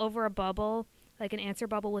pencil over a bubble, like an answer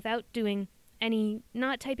bubble, without doing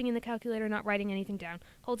not typing in the calculator, not writing anything down,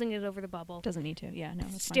 holding it over the bubble. Doesn't need to. Yeah, no.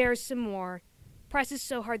 Stares some more, presses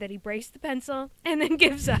so hard that he breaks the pencil, and then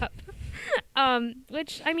gives up.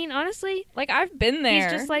 Which, I mean, honestly, like, I've been there.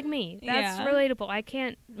 He's just like me. That's relatable.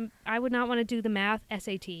 I would not want to do the math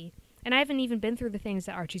SAT. And I haven't even been through the things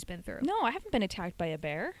that Archie's been through. No, I haven't been attacked by a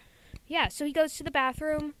bear. Yeah, so he goes to the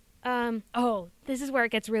bathroom. This is where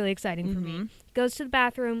it gets really exciting for me. He goes to the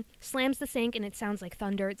bathroom, slams the sink, and it sounds like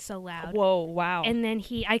thunder. It's so loud. Whoa, wow. And then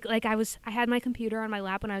I had my computer on my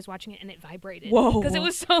lap when I was watching it, and it vibrated. Whoa. Because it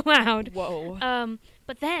was so loud. Whoa.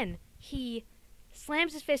 But then he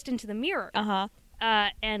slams his fist into the mirror. Uh-huh.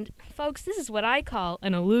 And folks, this is what I call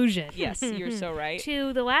an illusion. Yes, you're so right.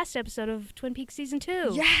 To the last episode of Twin Peaks Season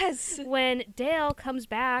 2. Yes! When Dale comes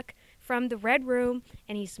back from the red room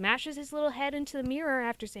and he smashes his little head into the mirror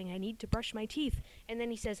after saying, I need to brush my teeth. And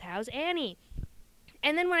then he says, how's Annie?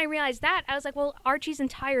 And then when I realized that, I was like, well, Archie's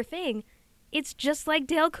entire thing, it's just like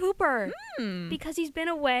Dale Cooper. Because he's been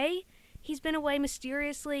away. He's been away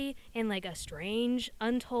mysteriously in like a strange,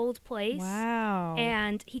 untold place. Wow.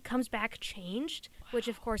 And he comes back changed, which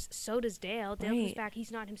of course, so does Dale. Dale comes back,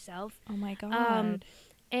 he's not himself. Oh my God.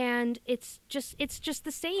 And it's just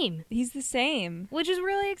the same. He's the same. Which is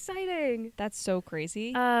really exciting. That's so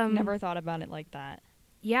crazy. Never thought about it like that.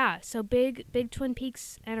 Yeah, so big Twin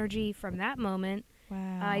Peaks energy from that moment.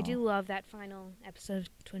 Wow. I do love that final episode of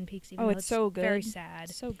Twin Peaks, even though it's so good. Very sad.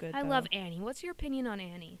 So good, I love Annie. What's your opinion on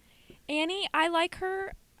Annie? Annie, I like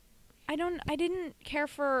her. I didn't care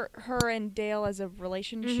for her and Dale as a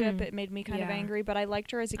relationship. It made me kind of angry, but I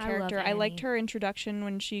liked her as a character. I liked her introduction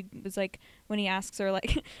when she was like, when he asks her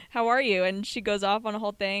like, how are you? And she goes off on a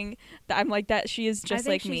whole thing. I'm like, that she is just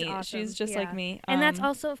like me. Awesome. She's just like me. And that's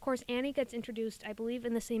also, of course, Annie gets introduced, I believe,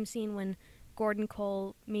 in the same scene when Gordon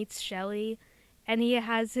Cole meets Shelley. And he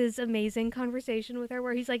has his amazing conversation with her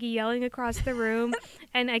where he's like yelling across the room.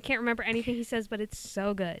 And I can't remember anything he says, but it's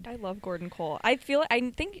so good. I love Gordon Cole. I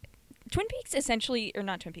think Twin Peaks essentially, or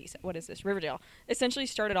not Twin Peaks, what is this? Riverdale essentially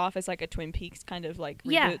started off as like a Twin Peaks kind of like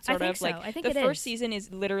reboot, sort of. So. Like I think the first season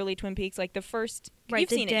is literally Twin Peaks. Like the first, you've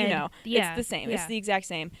seen it, you know. Yeah. It's the same. Yeah. It's the exact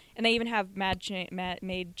same. And they even have Maid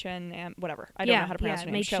Chen, whatever. I don't know how to pronounce her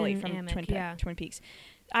name. Shelley from Twin Peaks.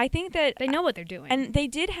 I think that they know what they're doing. And they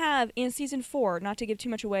did have, in season 4, not to give too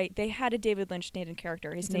much away, they had a David Lynch named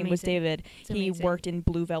character. His name was David. He worked in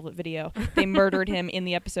Blue Velvet Video. They murdered him in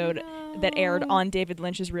the episode that aired on David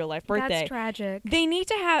Lynch's real life birthday. That's tragic. They need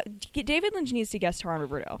to have, David Lynch needs to guest star on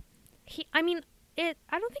Riverdale. I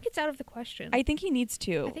don't think it's out of the question. I think he needs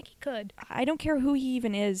to. I think he could. I don't care who he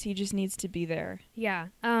even is. He just needs to be there. Yeah.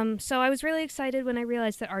 So I was really excited when I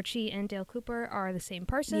realized that Archie and Dale Cooper are the same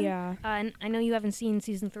person. Yeah. And I know you haven't seen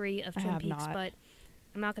season 3 of Twin Peaks, not. but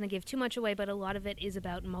I'm not going to give too much away, but a lot of it is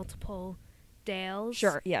about multiple Dales.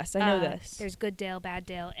 Sure. Yes, I know this. There's good Dale, bad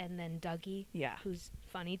Dale, and then Dougie. Yeah. Who's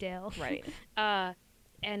funny Dale. Right.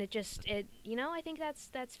 And I think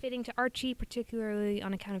that's fitting to Archie, particularly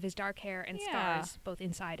on account of his dark hair and scars, both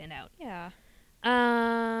inside and out. Yeah.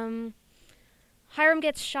 Hiram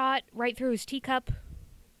gets shot right through his teacup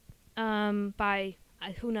by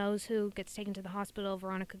who knows who, gets taken to the hospital.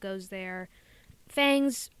 Veronica goes there.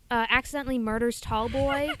 Fangs accidentally murders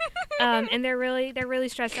Tallboy, and they're really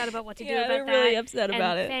stressed out about what to do about that. Yeah, they're really upset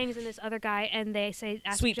about it. Fangs and this other guy, and they say,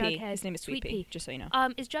 ask Sweet Jughead. Pea. His name is Sweet Pea, just so you know.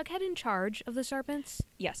 Is Jughead in charge of the serpents?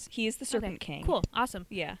 Yes, he is the Serpent King. Cool, awesome.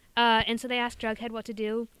 Yeah. And so they ask Jughead what to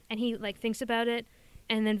do, and he thinks about it,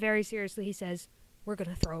 and then very seriously he says, "We're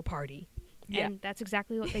gonna throw a party." Yeah. And that's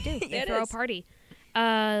exactly what they do. They It throw is. a party.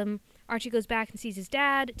 Archie goes back and sees his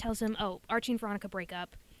dad, tells him, Archie and Veronica break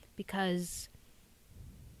up because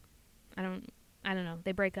I don't know.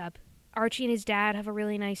 They break up. Archie and his dad have a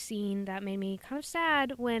really nice scene that made me kind of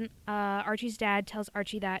sad when Archie's dad tells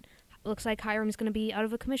Archie that looks like Hiram's going to be out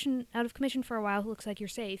of commission for a while. Looks like you're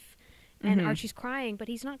safe. And Archie's crying, but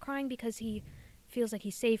he's not crying because he feels like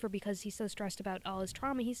he's safe or because he's so stressed about all his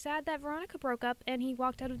trauma. He's sad that Veronica broke up and he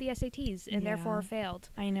walked out of the SATs and therefore failed.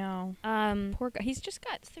 I know. Poor guy. There's just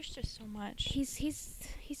so much.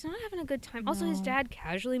 He's not having a good time. No. Also, his dad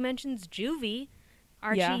casually mentions juvie.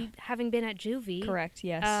 Archie having been at juvie. Correct,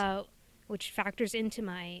 yes. Which factors into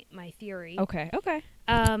my theory. Okay.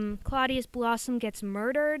 Claudius Blossom gets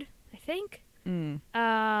murdered, I think.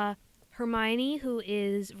 Hermione, who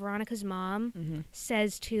is Veronica's mom,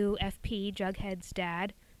 says to FP, Jughead's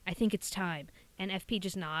dad, "I think it's time." And FP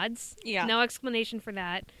just nods. Yeah. No explanation for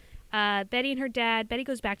that. Betty and her dad, Betty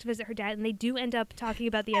goes back to visit her dad, and they do end up talking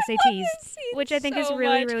about the SATs, which I think is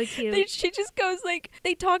really, really cute. She just goes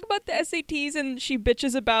they talk about the SATs, and she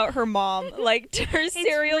bitches about her mom, like her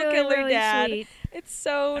serial killer really dad. Sweet. It's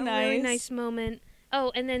so nice. Really nice moment.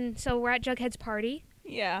 Oh, and then, so we're at Jughead's party.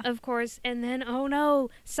 Yeah. Of course. And then, oh no,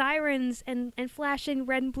 sirens and flashing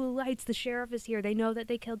red and blue lights. The sheriff is here. They know that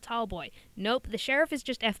they killed Tallboy. Nope, the sheriff is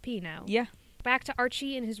just FP now. Yeah. Back to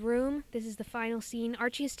Archie in his room. This is the final scene.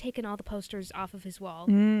 Archie has taken all the posters off of his wall,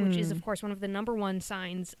 which is, of course, one of the #1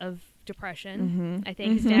 signs of depression. I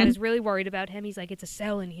think his dad is really worried about him. He's like, it's a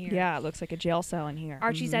cell in here. Yeah, it looks like a jail cell in here.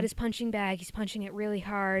 Archie's at his punching bag. He's punching it really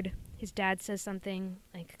hard. His dad says something,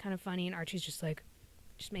 kind of funny, and Archie's just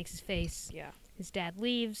makes his face. Yeah. His dad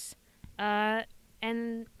leaves.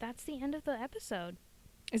 And that's the end of the episode.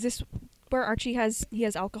 Is this where Archie has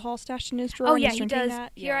alcohol stashed in his drawer? Oh yeah, he does.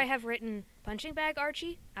 That? Here I have written punching bag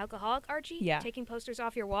Archie, alcoholic Archie, taking posters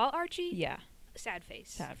off your wall Archie. Yeah. Sad face.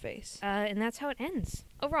 Sad face. And that's how it ends.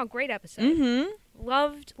 Overall, great episode. Mm-hmm.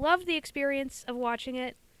 Loved the experience of watching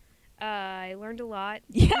it. I learned a lot.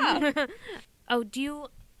 Yeah.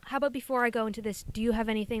 How about before I go into this, do you have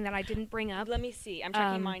anything that I didn't bring up? Let me see. I'm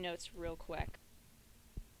checking my notes real quick.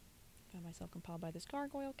 Found myself compelled by this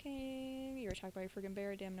gargoyle king. You're attacked by a friggin'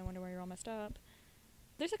 bear. Damn, no wonder why you're all messed up.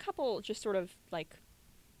 There's a couple just sort of like,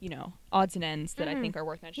 odds and ends that I think are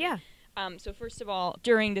worth mentioning. Yeah. So first of all,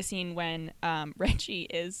 during the scene when Reggie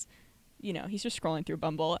is, he's just scrolling through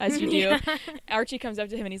Bumble, as you do, Archie comes up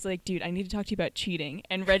to him and he's like, dude, I need to talk to you about cheating.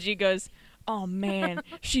 And Reggie goes, oh, man,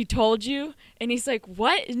 she told you? And he's like,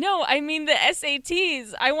 what? No, I mean the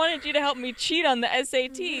SATs. I wanted you to help me cheat on the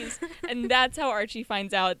SATs. And that's how Archie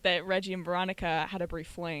finds out that Reggie and Veronica had a brief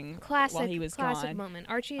fling while he was gone. Classic moment.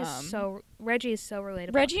 Reggie is so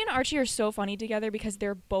relatable. Reggie and Archie are so funny together because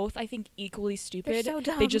they're both, I think, equally stupid. They're so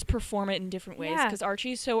dumb. They just perform it in different ways. Because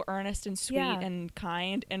Archie's so earnest and sweet and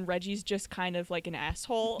kind, and Reggie's just kind of like an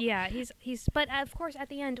asshole. Yeah, he's. But of course, at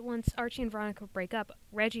the end, once Archie and Veronica break up,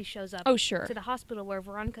 Reggie shows up. Oh, sure. To the hospital where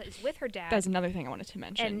Veronica is with her dad. That's another thing I wanted to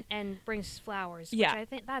mention. And brings flowers. Yeah. Which I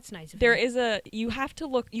think that's nice of there him. is you have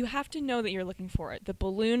to know that you're looking for it. The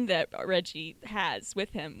balloon that Reggie has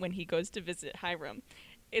with him when he goes to visit Hiram.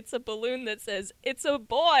 It's a balloon that says, it's a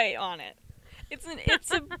boy on it.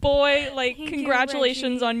 It's a boy, like,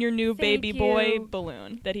 congratulations on your new baby boy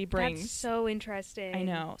balloon that he brings. That's so interesting. I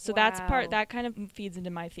know. So that kind of feeds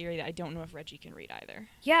into my theory that I don't know if Reggie can read either.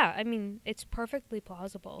 Yeah, I mean, it's perfectly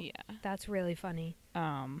plausible. Yeah. That's really funny.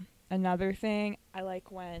 Another thing, I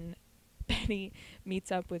like when Betty meets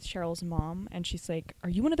up with Cheryl's mom, and she's like, are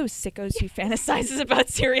you one of those sickos who fantasizes about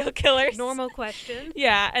serial killers? Normal question.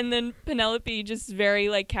 Yeah, and then Penelope just very,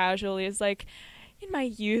 like, casually is like, in my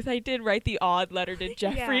youth, I did write the odd letter to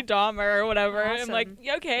Jeffrey Dahmer or whatever. Awesome. I'm like,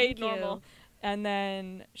 okay, Thank normal. you. And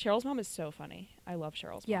then Cheryl's mom is so funny. I love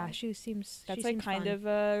Cheryl's mom. Yeah, she seems. That's she like seems kind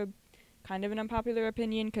fun. of an unpopular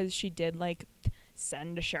opinion because she did like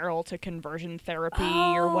send Cheryl to conversion therapy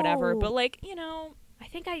or whatever. But like, I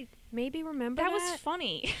think I maybe remember that was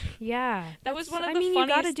funny. Yeah, that was one of the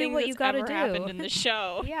funniest things that's ever happened in the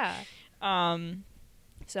show. Yeah.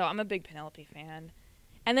 So I'm a big Penelope fan.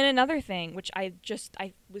 And then another thing, which I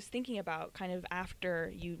was thinking about kind of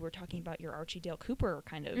after you were talking about your Archie Dale Cooper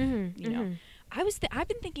kind of, I've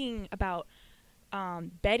been thinking about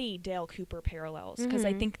Betty Dale Cooper parallels because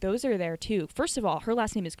I think those are there too. First of all, her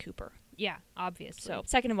last name is Cooper. Yeah, obviously. So,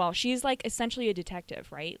 second of all, she's like essentially a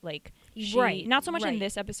detective, right? Like, not so much in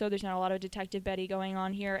this episode. There's not a lot of Detective Betty going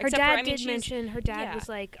on here. Her dad did mention. Her dad was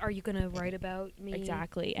like, "Are you gonna write about me?"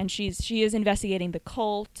 Exactly, and she is investigating the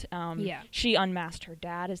cult. She unmasked her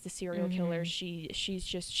dad as the serial killer.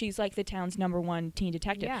 She's like the town's #1 teen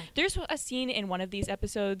detective. Yeah. There's a scene in one of these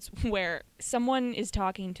episodes where someone is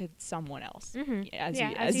talking to someone else,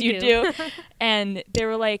 as you do, and they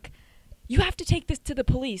were like, you have to take this to the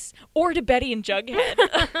police or to Betty and Jughead.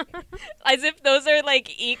 As if those are like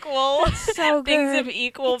equal things of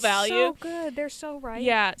equal value. So good. They're so right.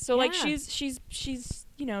 Yeah. So like she's she's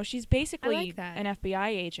basically an FBI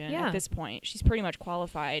agent at this point. She's pretty much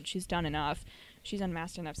qualified. She's done enough. She's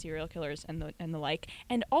unmasked enough serial killers and the like.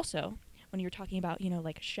 And also when you're talking about,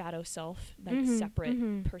 like shadow self, like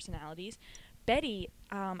separate personalities, Betty,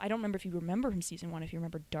 I don't remember if you remember from season 1, if you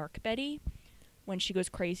remember Dark Betty. When she goes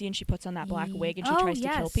crazy and she puts on that black wig and she tries to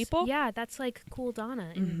kill people. Yeah, that's like Cool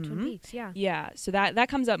Donna in Twin Peaks, yeah. Yeah, so that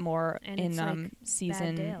comes up more and in like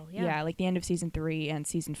season... Bad Dale, like the end of season 3 and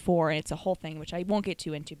season 4, and it's a whole thing, which I won't get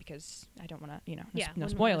too into because I don't want to, no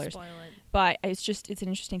spoilers. But it's an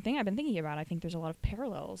interesting thing I've been thinking about. I think there's a lot of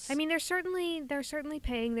parallels. I mean, they're certainly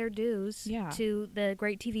paying their dues to the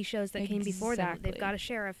great TV shows that came before them. They've got a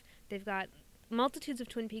sheriff, they've got multitudes of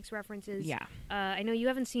Twin Peaks references. Yeah. I know you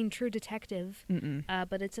haven't seen True Detective,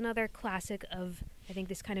 but it's another classic of, I think,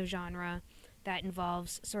 this kind of genre that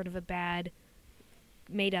involves sort of a bad,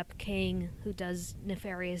 made-up king who does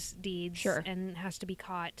nefarious deeds and has to be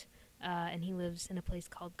caught. And he lives in a place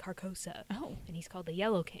called Carcosa. Oh. And he's called the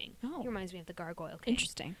Yellow King. Oh. He reminds me of the Gargoyle King.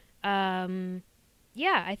 Interesting.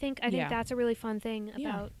 Yeah, I think that's a really fun thing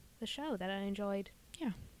about the show that I enjoyed.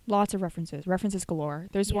 Yeah. Lots of references galore.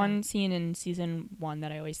 There's one scene in season 1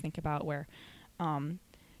 that I always think about where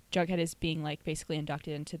Jughead is being like basically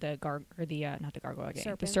inducted into the not the gargoyle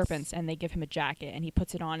gang, the serpents, and they give him a jacket and he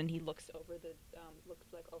puts it on and he looks over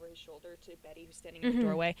over his shoulder to Betty who's standing in the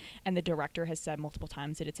doorway, and the director has said multiple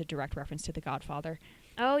times that it's a direct reference to The Godfather.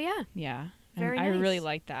 Oh yeah. Yeah. Very nice. I really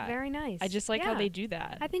like that. Very nice. I just like how they do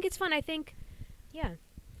that. I think it's fun. I think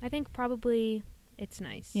I think probably it's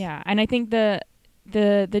nice. Yeah, and I think the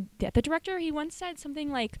director, he once said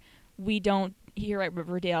something like, we don't, here at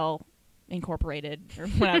Riverdale Incorporated or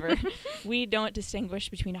whatever, we don't distinguish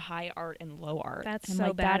between high art and low art. That's and so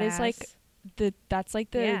like, badass. that is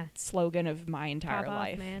like the slogan of my entire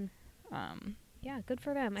life. Man. Yeah, good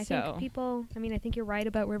for them. I think you're right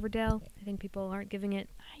about Riverdale. I think people aren't giving it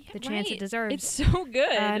the chance it deserves. It's so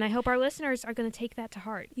good. And I hope our listeners are going to take that to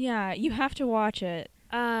heart. Yeah, you have to watch it.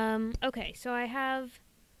 Okay, so I have...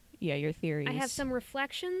 Yeah, your theories. I have some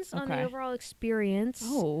reflections on the overall experience.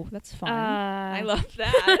 Oh, that's fun. I love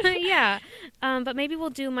that. Yeah. But maybe we'll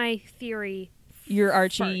do my theory Your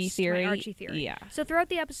Archie first, theory? My Archie theory. Yeah. So throughout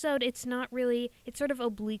the episode, it's sort of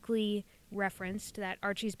obliquely referenced that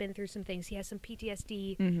Archie's been through some things. He has some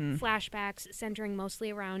PTSD flashbacks centering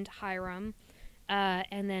mostly around Hiram.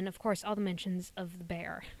 And then, of course, all the mentions of the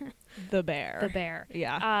bear. The bear.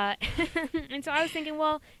 Yeah. And so I was thinking,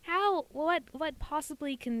 well, what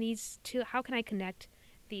possibly can how can I connect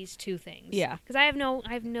these two things? Yeah. Because I have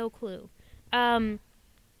no clue.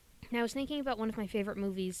 Now I was thinking about one of my favorite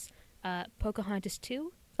movies, Pocahontas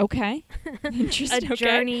 2. Okay.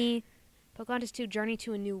 Interesting. Pocahontas 2, Journey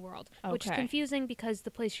to a New World, which is confusing because the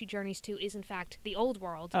place she journeys to is, in fact, the old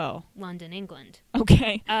world, London, England.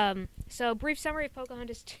 Okay. So, brief summary of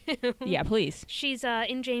Pocahontas 2. Yeah, please. She's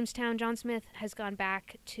in Jamestown. John Smith has gone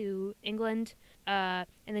back to England, and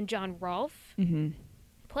then John Rolfe,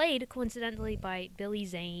 played, coincidentally, by Billy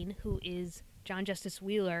Zane, who is John Justice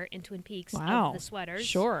Wheeler in Twin Peaks of the Sweaters.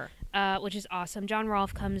 Sure. Which is awesome. John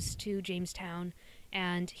Rolfe comes to Jamestown,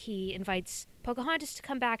 and he invites Pocahontas to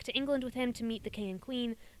come back to England with him to meet the king and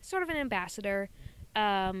queen, sort of an ambassador.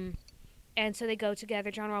 And so they go together.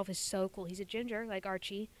 John Rolfe is so cool. He's a ginger, like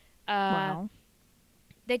Archie. Wow.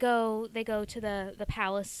 They go to the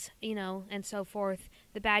palace, and so forth.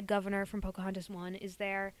 The bad governor from Pocahontas 1 is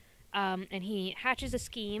there, and he hatches a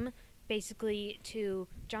scheme, basically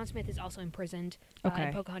John Smith is also imprisoned,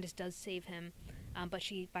 and Pocahontas does save him. But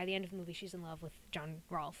by the end of the movie, she's in love with John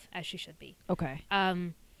Rolfe, as she should be. Okay.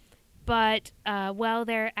 But while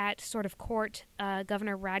they're at sort of court,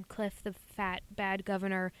 Governor Radcliffe, the fat, bad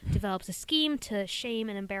governor, develops a scheme to shame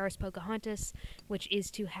and embarrass Pocahontas, which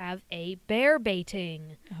is to have a bear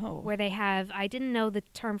baiting. Oh. Where they have, I didn't know the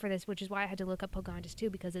term for this, which is why I had to look up Pocahontas 2,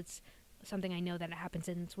 because it's something I know that it happens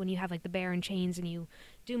in. It's when you have like the bear in chains and you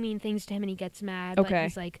do mean things to him and he gets mad, but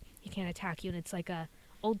he's like, he can't attack you, and it's like a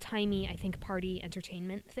old-timey, I think, party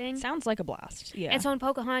entertainment thing. Sounds like a blast. Yeah. And so in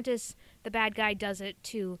Pocahontas, the bad guy does it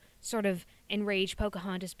to sort of enrage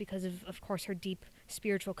Pocahontas because of course, her deep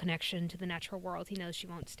spiritual connection to the natural world. He knows she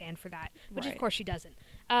won't stand for that, which of course she doesn't.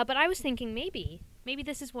 But I was thinking maybe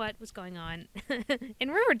this is what was going on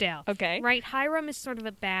in Riverdale. Okay. Right? Hiram is sort of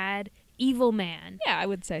a bad, evil man. Yeah, I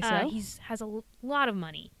would say so. He has a lot of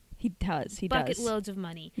money. He does. Bucket loads of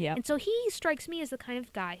money. Yeah. And so he strikes me as the kind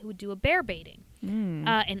of guy who would do a bear baiting.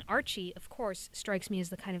 And Archie, of course, strikes me as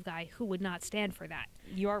the kind of guy who would not stand for that.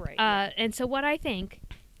 You are right. And so what I think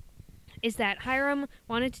is that Hiram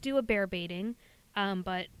wanted to do a bear baiting,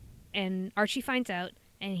 and Archie finds out,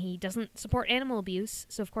 and he doesn't support animal abuse,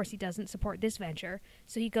 so of course he doesn't support this venture.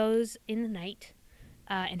 So he goes in the night,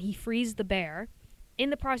 and he frees the bear, in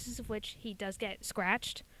the process of which he does get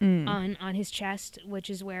scratched on his chest, which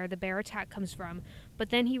is where the bear attack comes from. But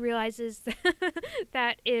then he realizes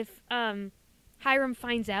that if Hiram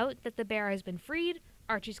finds out that the bear has been freed,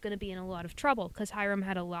 Archie's going to be in a lot of trouble, because Hiram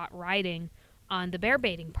had a lot riding on the bear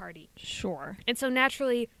baiting party. Sure. And so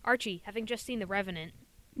naturally, Archie, having just seen The Revenant...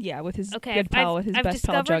 Yeah, with his good pal, with his best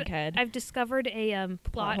pal, Jughead. I've discovered a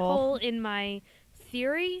plot hole in my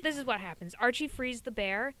theory. This is what happens. Archie frees the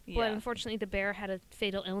bear, but unfortunately the bear had a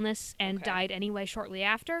fatal illness and died anyway shortly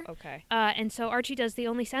after. Okay. And so Archie does the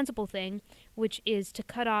only sensible thing, which is to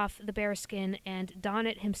cut off the bear skin and don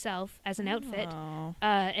it himself as an outfit.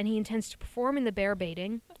 And he intends to perform in the bear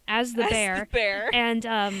baiting as the bear.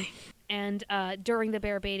 And during the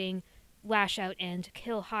bear baiting, lash out and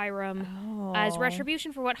kill Hiram as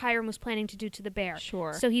retribution for what Hiram was planning to do to the bear.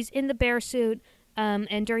 Sure. So he's in the bear suit.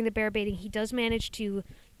 And during the bear baiting, he does manage to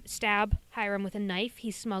stab Hiram with a knife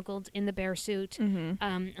he smuggled in the bear suit.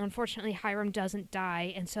 Unfortunately, Hiram doesn't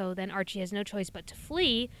die, and so then Archie has no choice but to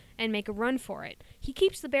flee and make a run for it. He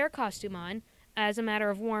keeps the bear costume on as a matter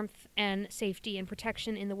of warmth and safety and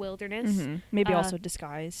protection in the wilderness. Maybe also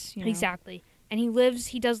disguise. You know? Exactly. And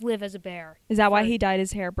he does live as a bear. Is that why he dyed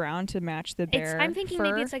his hair brown, to match the bear I'm thinking fur?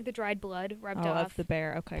 maybe it's like the dried blood rubbed off. Of the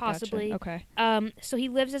bear. Okay, possibly. Gotcha. Okay. So he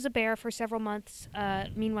lives as a bear for several months,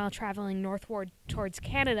 meanwhile traveling northward towards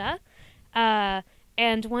Canada.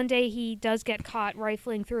 And one day he does get caught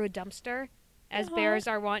rifling through a dumpster as bears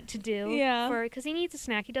are wont to do. Yeah. Because he needs a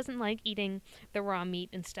snack. He doesn't like eating the raw meat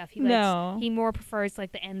and stuff. He more prefers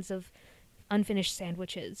like the ends of unfinished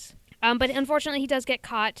sandwiches. But unfortunately, he does get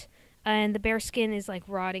caught, and the bear skin is like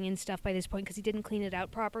rotting and stuff by this point because he didn't clean it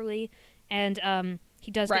out properly. And he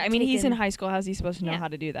does. Right. He's in high school. How's he supposed to know how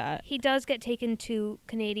to do that? He does get taken to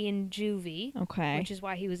Canadian juvie. Okay. Which is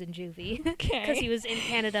why he was in juvie. Okay. Because he was in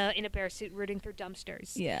Canada in a bear suit rooting through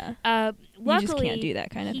dumpsters. Yeah. Luckily, you just can't do that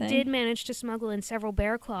kind of thing. He did manage to smuggle in several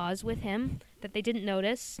bear claws with him that they didn't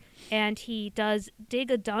notice, and he does dig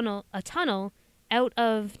a tunnel out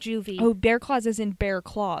of juvie. Oh, bear claws is in bear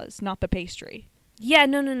claws, not the pastry. Yeah,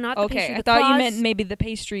 no, not the pastry. Okay, I thought you meant maybe the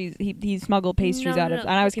pastries. He smuggled pastries out of,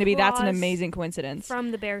 and I was going to be, that's an amazing coincidence.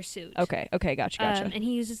 From the bear suit. Okay, gotcha. And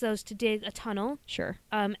he uses those to dig a tunnel. Sure.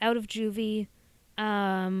 Out of juvie,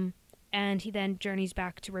 and he then journeys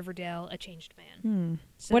back to Riverdale, a changed man.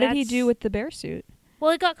 So what did he do with the bear suit?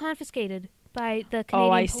 Well, it got confiscated by the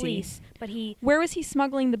Canadian police. See. But where was he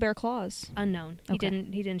smuggling the bear claws? Unknown. Okay.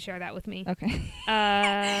 He didn't share that with me. Okay.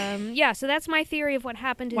 Yeah, so that's my theory of what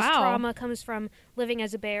happened. His trauma comes from living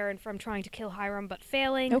as a bear and from trying to kill Hiram but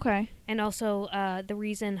failing. Okay. And also the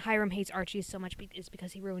reason Hiram hates Archie so much is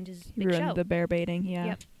because he ruined his big show. The bear baiting, yeah.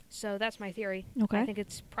 Yep. So that's my theory. Okay. I think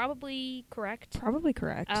it's probably correct.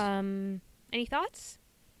 Any thoughts?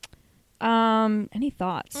 Any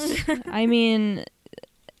thoughts?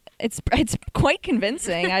 It's quite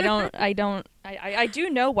convincing. I do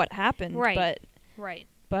know what happened. Right.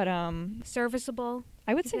 But serviceable.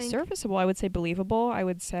 I would say serviceable. I would say believable. I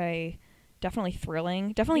would say definitely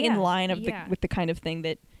thrilling. Definitely in line with the kind of thing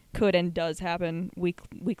that could and does happen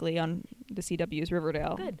weekly on the CW's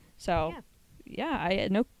Riverdale. Good. So I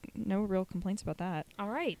had no real complaints about that. All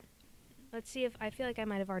right. Let's see if I feel like I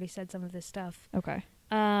might have already said some of this stuff. Okay.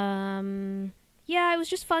 Yeah, it was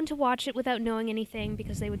just fun to watch it without knowing anything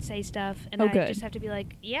because they would say stuff, and I just have to be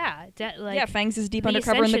like, Fangs is deep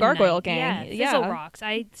undercover in the Gargoyle Gang. Fizzle Rocks.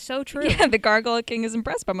 So true. Yeah, the Gargoyle King is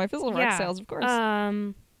impressed by my Fizzle Rock sales, of course.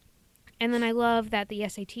 And then I love that the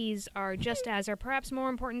SATs are just as, or perhaps more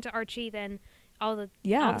important to Archie than all the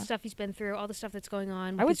stuff he's been through, all the stuff that's going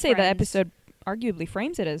on. With I would his say friends. the episode arguably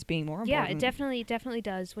frames it as being more important. Yeah, it definitely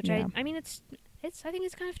does. Which I think it's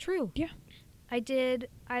kind of true. Yeah.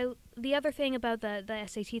 The other thing about the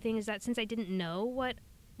SAT thing is that since I didn't know what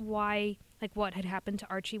had happened to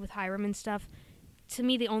Archie with Hiram and stuff, to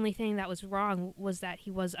me the only thing that was wrong was that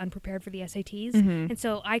he was unprepared for the SATs. Mm-hmm. And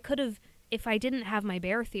so I could have, if I didn't have my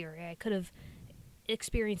bear theory, I could have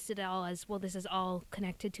experienced it all as, well, this is all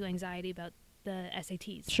connected to anxiety about the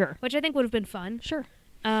SATs. Sure. Which I think would have been fun. Sure.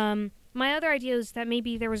 My other idea is that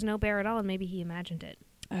maybe there was no bear at all and maybe he imagined it.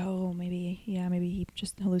 Oh, maybe he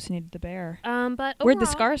just hallucinated the bear. But overall, where'd the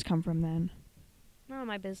scars come from then? None of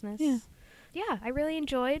my business. Yeah, I really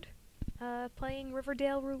enjoyed playing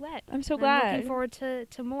Riverdale Roulette. I'm so glad. I'm looking forward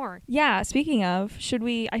to more. Yeah, speaking of,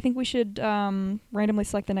 I think we should randomly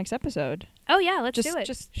select the next episode. Oh yeah, let's do it.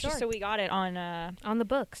 Just so we got it on the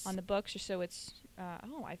books. On the books, just so it's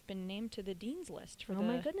I've been named to the dean's list for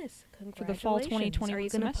my goodness! For the fall 2021 Are you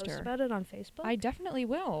semester. Post about it on Facebook? I definitely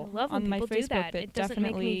will. I love when on people my Facebook do that. It doesn't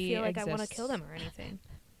make me feel like exists. I want to kill them or anything.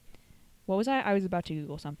 What was I? I was about to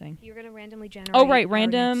Google something. You're gonna randomly generate. Oh right,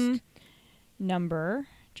 random number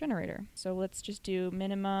generator. So let's just do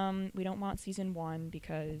minimum. We don't want season 1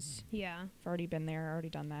 because I've already been there. Already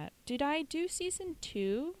done that. Did I do season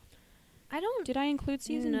 2? Did I include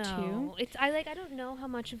season 2? I don't know how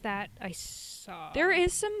much of that I saw. There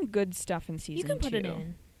is some good stuff in season 2. You can put it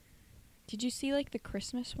in. Did you see the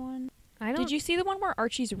Christmas one? Did you see the one where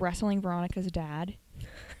Archie's wrestling Veronica's dad?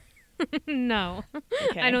 No.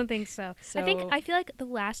 Okay. I don't think so. I feel like the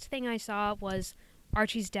last thing I saw was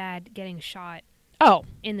Archie's dad getting shot. Oh.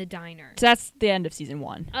 In the diner. So that's the end of season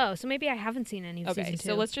 1. Oh, so maybe I haven't seen any of season 2. Okay,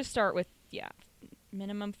 so let's just start with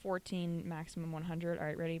minimum 14, maximum 100. All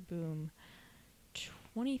right, ready? Boom.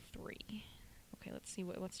 23. Okay, let's see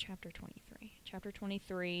what's chapter 23. Chapter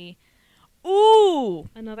 23. Ooh!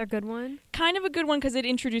 Another good one? Kind of a good one because it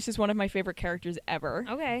introduces one of my favorite characters ever.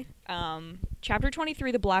 Okay. Chapter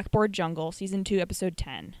 23, The Blackboard Jungle, season 2, episode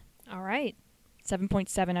 10. All right.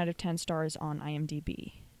 7.7 out of 10 stars on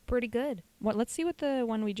IMDb. Pretty good. Let's see what the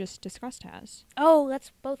one we just discussed has. Oh,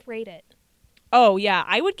 let's both rate it. Oh, yeah.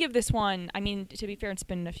 I would give this one, to be fair, it's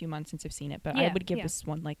been a few months since I've seen it, but I would give this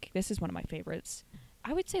one, this is one of my favorites.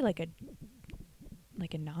 I would say a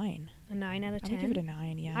 9. A 9 out of 10? I would give it a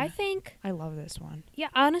 9, yeah. I love this one. Yeah,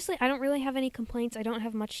 honestly, I don't really have any complaints. I don't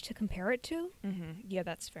have much to compare it to. Mm-hmm. Yeah,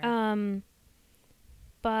 that's fair.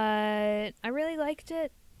 But I really liked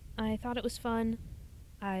it. I thought it was fun.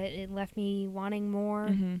 It left me wanting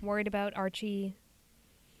more, worried about Archie.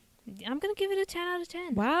 I'm going to give it a 10 out of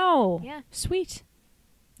 10. Wow. Yeah. Sweet.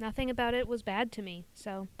 Nothing about it was bad to me,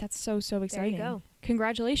 so. That's so exciting. There you go.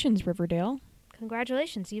 Congratulations, Riverdale.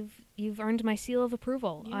 Congratulations. You've earned my seal of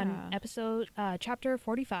approval on episode, chapter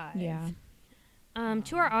 45. Yeah.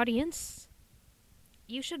 To our audience,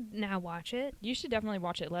 you should now watch it. You should definitely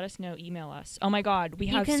watch it. Let us know. Email us. Oh my God, we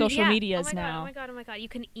have social medias now. Oh my God. You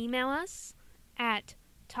can email us at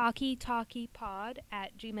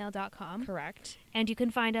talkietalkiepod@gmail.com. Correct. And you can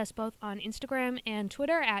find us both on Instagram and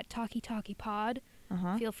Twitter at talkietalkiepod.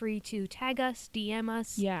 Feel free to tag us, DM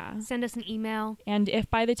us, send us an email. And if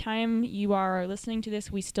by the time you are listening to this,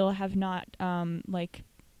 we still have not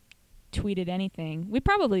tweeted anything, we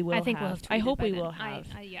probably will. I think we'll have. I hope we then. will have.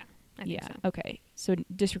 I think so. Okay. So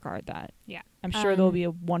disregard that. Yeah. I'm sure there'll be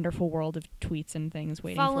a wonderful world of tweets and things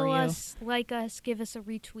waiting for you. Follow us, like us, give us a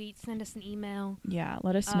retweet, send us an email. Yeah.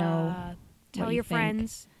 Let us know. Tell your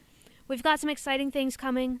friends. We've got some exciting things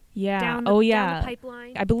coming. Yeah. Down the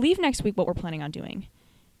pipeline. I believe next week what we're planning on doing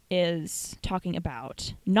is talking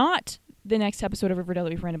about not the next episode of Riverdale that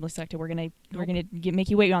we've randomly selected. We're gonna make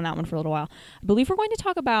you wait on that one for a little while. I believe we're going to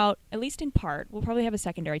talk about, at least in part, we'll probably have a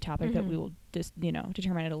secondary topic that we will just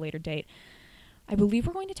determine at a later date. I believe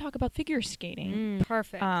we're going to talk about figure skating.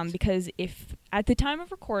 Perfect. Because if at the time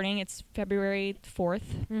of recording it's February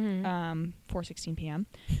 4th, 4:16 p.m.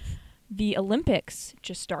 The Olympics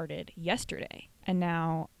just started yesterday, and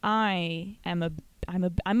now I'm a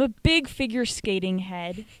big figure skating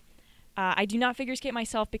head. I do not figure skate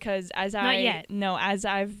myself because as I've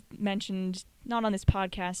mentioned, not on this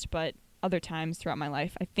podcast, but other times throughout my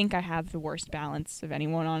life, I think I have the worst balance of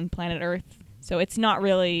anyone on planet Earth. So it's not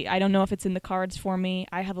really, I don't know if it's in the cards for me.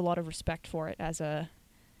 I have a lot of respect for it as a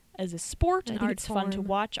sport. I think it's fun to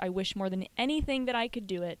watch. I wish more than anything that I could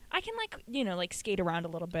do it. I can skate around a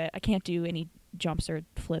little bit. I can't do any jumps or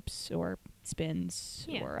flips or spins,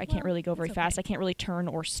 or I can't really go very fast. I can't really turn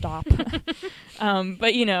or stop.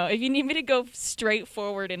 But if you need me to go straight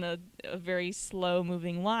forward in a very slow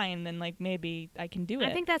moving line, then maybe I can do it.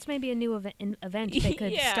 I think that's maybe a new event they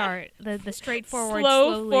could start. The straightforward,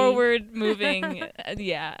 slow forward moving. And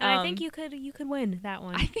I think you could win that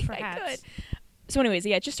one. I think perhaps. I could. So anyways,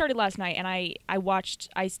 it just started last night, and I watched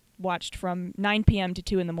from 9 p.m. to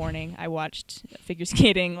 2 in the morning. I watched figure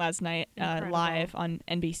skating last night live on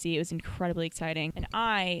NBC. It was incredibly exciting, and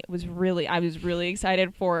I was really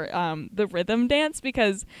excited for the rhythm dance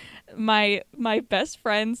because my best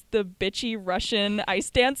friends, the bitchy Russian ice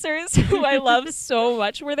dancers, who I love so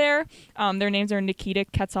much, were there. Their names are Nikita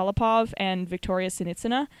Katsalapov and Victoria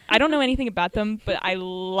Sinitsina. I don't know anything about them, but I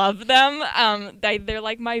love them. They're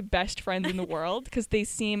like my best friends in the world because they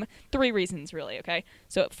seem, 3 reasons really, okay?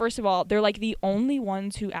 So first of all, they're like the only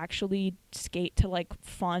ones who actually skate to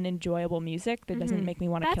fun, enjoyable music that doesn't make me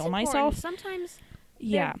want to kill myself. Sometimes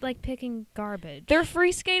they're like picking garbage. Their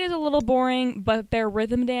free skate is a little boring, but their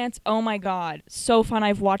rhythm dance, oh my God, so fun.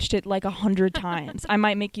 I've watched it 100 times. I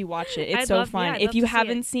might make you watch it. It's so fun. If you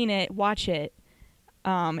haven't seen it, watch it.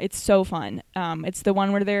 It's so fun. It's the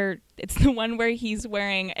one where he's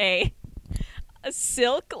wearing a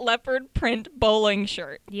silk leopard print bowling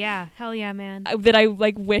shirt. Yeah, hell yeah, man. That I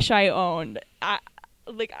wish I owned. I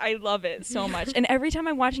love it so much. And every time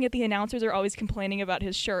I'm watching it, the announcers are always complaining about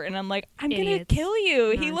his shirt, and I'm like, I'm gonna kill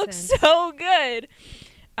you. Nonsense. He looks so good.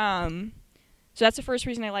 So that's the first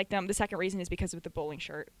reason I like them. The second reason is because of the bowling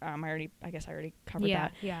shirt. I guess I already covered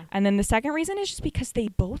that. Yeah. And then the second reason is just because they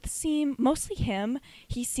both seem, mostly him,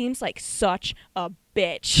 he seems like such a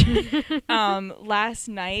bitch. Last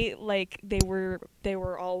night, they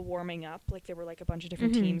were all warming up. There were a bunch of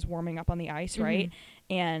different teams warming up on the ice, right?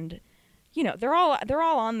 And they're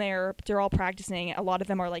all on there. They're all practicing. A lot of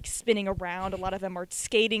them are spinning around. A lot of them are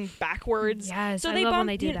skating backwards. Yes, so I love when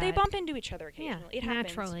they do that. They bump into each other occasionally. Yeah, it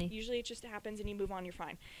happens. Naturally. Usually it just happens and you move on. You're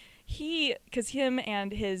fine. Because him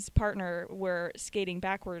and his partner were skating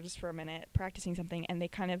backwards for a minute, practicing something, and they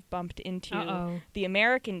kind of bumped into the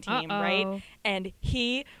American team, right? And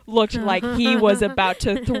he looked like he was about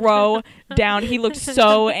to throw down. He looked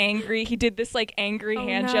so angry. He did this angry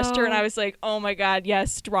hand gesture, and I was like, oh my God,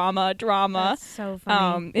 yes, drama. That's so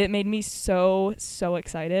funny. It made me so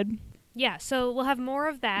excited. Yeah, so we'll have more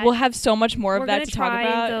of that. We'll have so much more of that to talk about. We're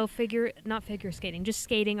going to try and go not figure skating, just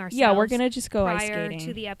skating ourselves. Yeah, we're going to just go ice skating. Prior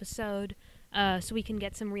to the episode, so we can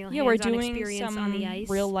get some real hands-on experience on the ice.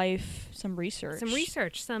 Real life, some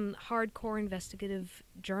research. Some hardcore investigative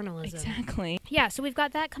journalism. Exactly. Yeah, so we've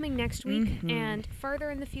got that coming next week, and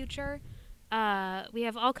further in the future, we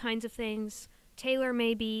have all kinds of things. Taylor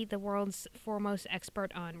may be the world's foremost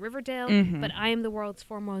expert on Riverdale, but I am the world's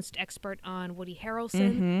foremost expert on Woody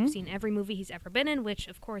Harrelson. I've seen every movie he's ever been in, which,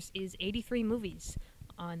 of course, is 83 movies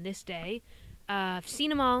on this day. I've seen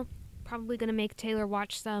them all. Probably going to make Taylor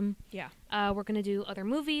watch some. Yeah. We're going to do other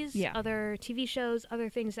movies, other TV shows, other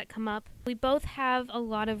things that come up. We both have a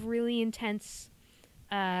lot of really intense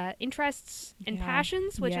interests and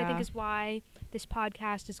passions, which I think is why this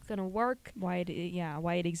podcast is going to work. Why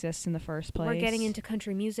it exists in the first place. We're getting into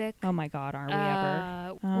country music. Oh my God, are we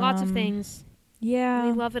ever? Lots of things. Yeah.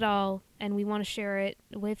 We love it all, and we want to share it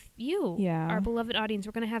with you, our beloved audience.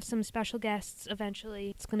 We're going to have some special guests eventually.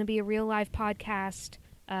 It's going to be a real live podcast.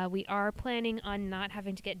 We are planning on not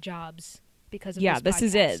having to get jobs because of this podcast. This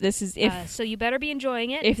is it. This is if so you better be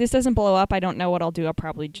enjoying it. If this doesn't blow up, I don't know what I'll do. I'll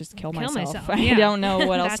probably just kill myself. Yeah. I don't know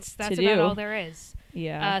what else to do. That's about all there is.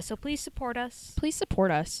 Yeah. So please support us. Please support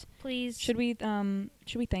us. Please. Should we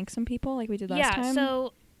thank some people like we did last time? Yeah.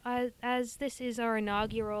 So as this is our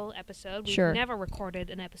inaugural episode, we've never recorded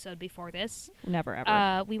an episode before this. Never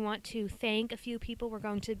ever. We want to thank a few people. We're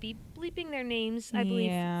going to be bleeping their names, I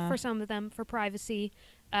believe, for some of them for privacy.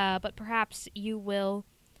 But perhaps you will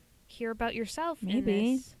hear about yourself. Maybe.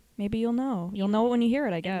 In this. Maybe you'll know. You'll know it when you hear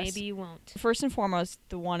it, I guess. And maybe you won't. First and foremost,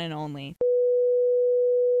 the one and only.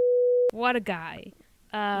 What a guy.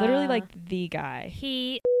 Literally like the guy.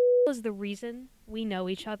 He was the reason we know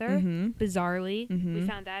each other, bizarrely. We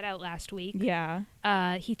found that out last week. Yeah.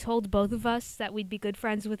 He told both of us that we'd be good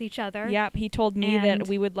friends with each other. Yep, he told me that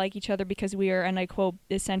we would like each other because we are, and I quote,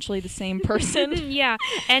 essentially the same person. Yeah,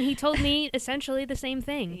 and he told me essentially the same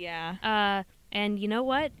thing. Yeah. And you know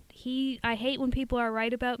what? I hate when people are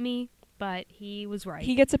right about me, but he was right.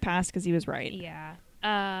 He gets a pass because he was right. Yeah.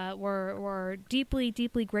 We're deeply,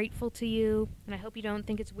 deeply grateful to you, and I hope you don't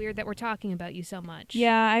think it's weird that we're talking about you so much.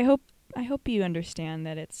 Yeah, I hope you understand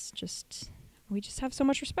that it's just, we just have so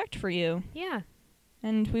much respect for you. Yeah.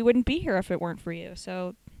 And we wouldn't be here if it weren't for you.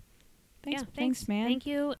 So thanks, man. Thank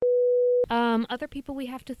you. Other people we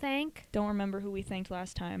have to thank. Don't remember who we thanked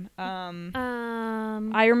last time.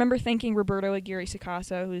 I remember thanking Roberto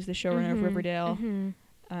Aguirre-Sacasa, who's the showrunner of Riverdale.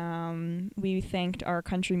 We thanked our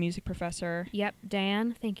country music professor. Yep,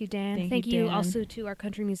 Dan. Thank you, Dan. Thank you also to our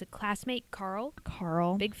country music classmate, Carl.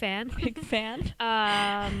 Big fan. Big fan.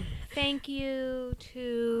 Thank you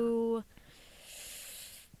to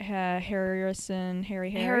Harrison. Harry.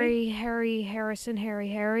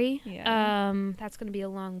 Yeah. That's going to be a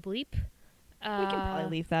long bleep. We can probably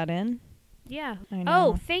leave that in. Yeah. I know.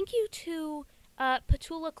 Oh, thank you to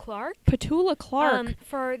Petula Clark.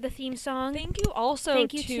 For the theme song. Thank you also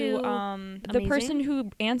to the person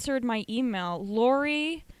who answered my email,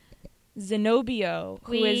 Lori Zenobio,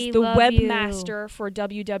 who is the webmaster for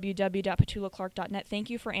www.petulaclark.net.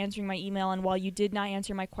 Thank you for answering my email, and while you did not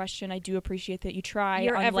answer my question, I do appreciate that you try.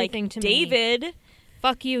 You're everything to David. Me.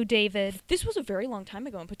 Fuck you, David. This was a very long time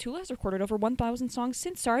ago, and Petula has recorded over 1,000 songs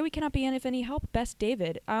since. Sorry we cannot be of any help. Best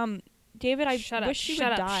David. David, I wish you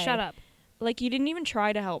would die. Shut up. Like, you didn't even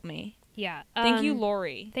try to help me. Yeah. Thank you,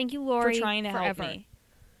 Lori. Thank you, Lori, for trying to help forever. me.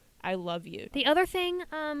 I love you. The other thing,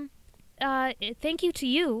 thank you to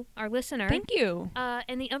you, our listener. Thank you.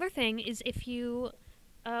 And the other thing is if you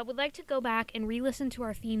would like to go back and re-listen to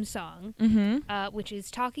our theme song, which is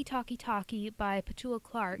Talkie Talkie Talkie by Petula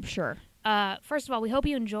Clark. Sure. First of all, we hope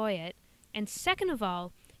you enjoy it. And second of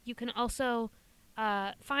all, you can also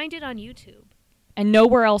find it on YouTube. And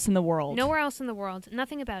nowhere else in the world.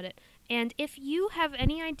 Nothing about it. And if you have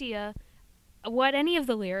any idea what any of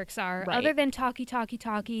the lyrics are, other than Talkie Talkie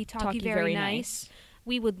Talkie, Talkie very nice,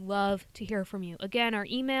 we would love to hear from you. Again, our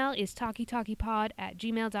email is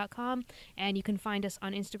talkietalkiepod@gmail.com, and you can find us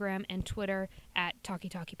on Instagram and Twitter at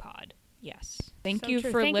talkietalkiepod. Yes. Thank you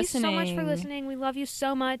for listening. Thank you so much for listening. We love you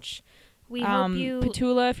so much. We hope you...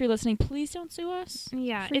 Petula, if you're listening, please don't sue us.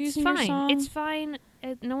 Yeah, it's fine. It's fine.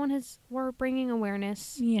 No one has... We're bringing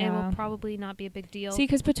awareness. Yeah. It will probably not be a big deal. See,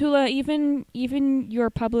 because Petula, even your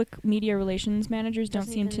public media relations managers don't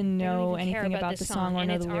seem to know anything about the song or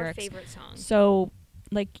know the lyrics. It's our favorite song. So,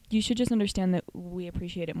 like, you should just understand that we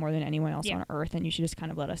appreciate it more than anyone else on Earth, and you should just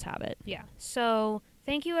kind of let us have it. Yeah. So,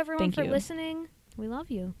 thank you, everyone, for listening. We love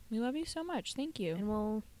you. We love you so much. Thank you. And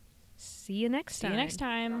we'll see you next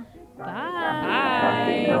time.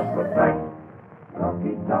 Bye.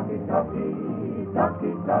 Talkie, talkie, talkie,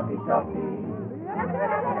 talkie, talkie, talkie.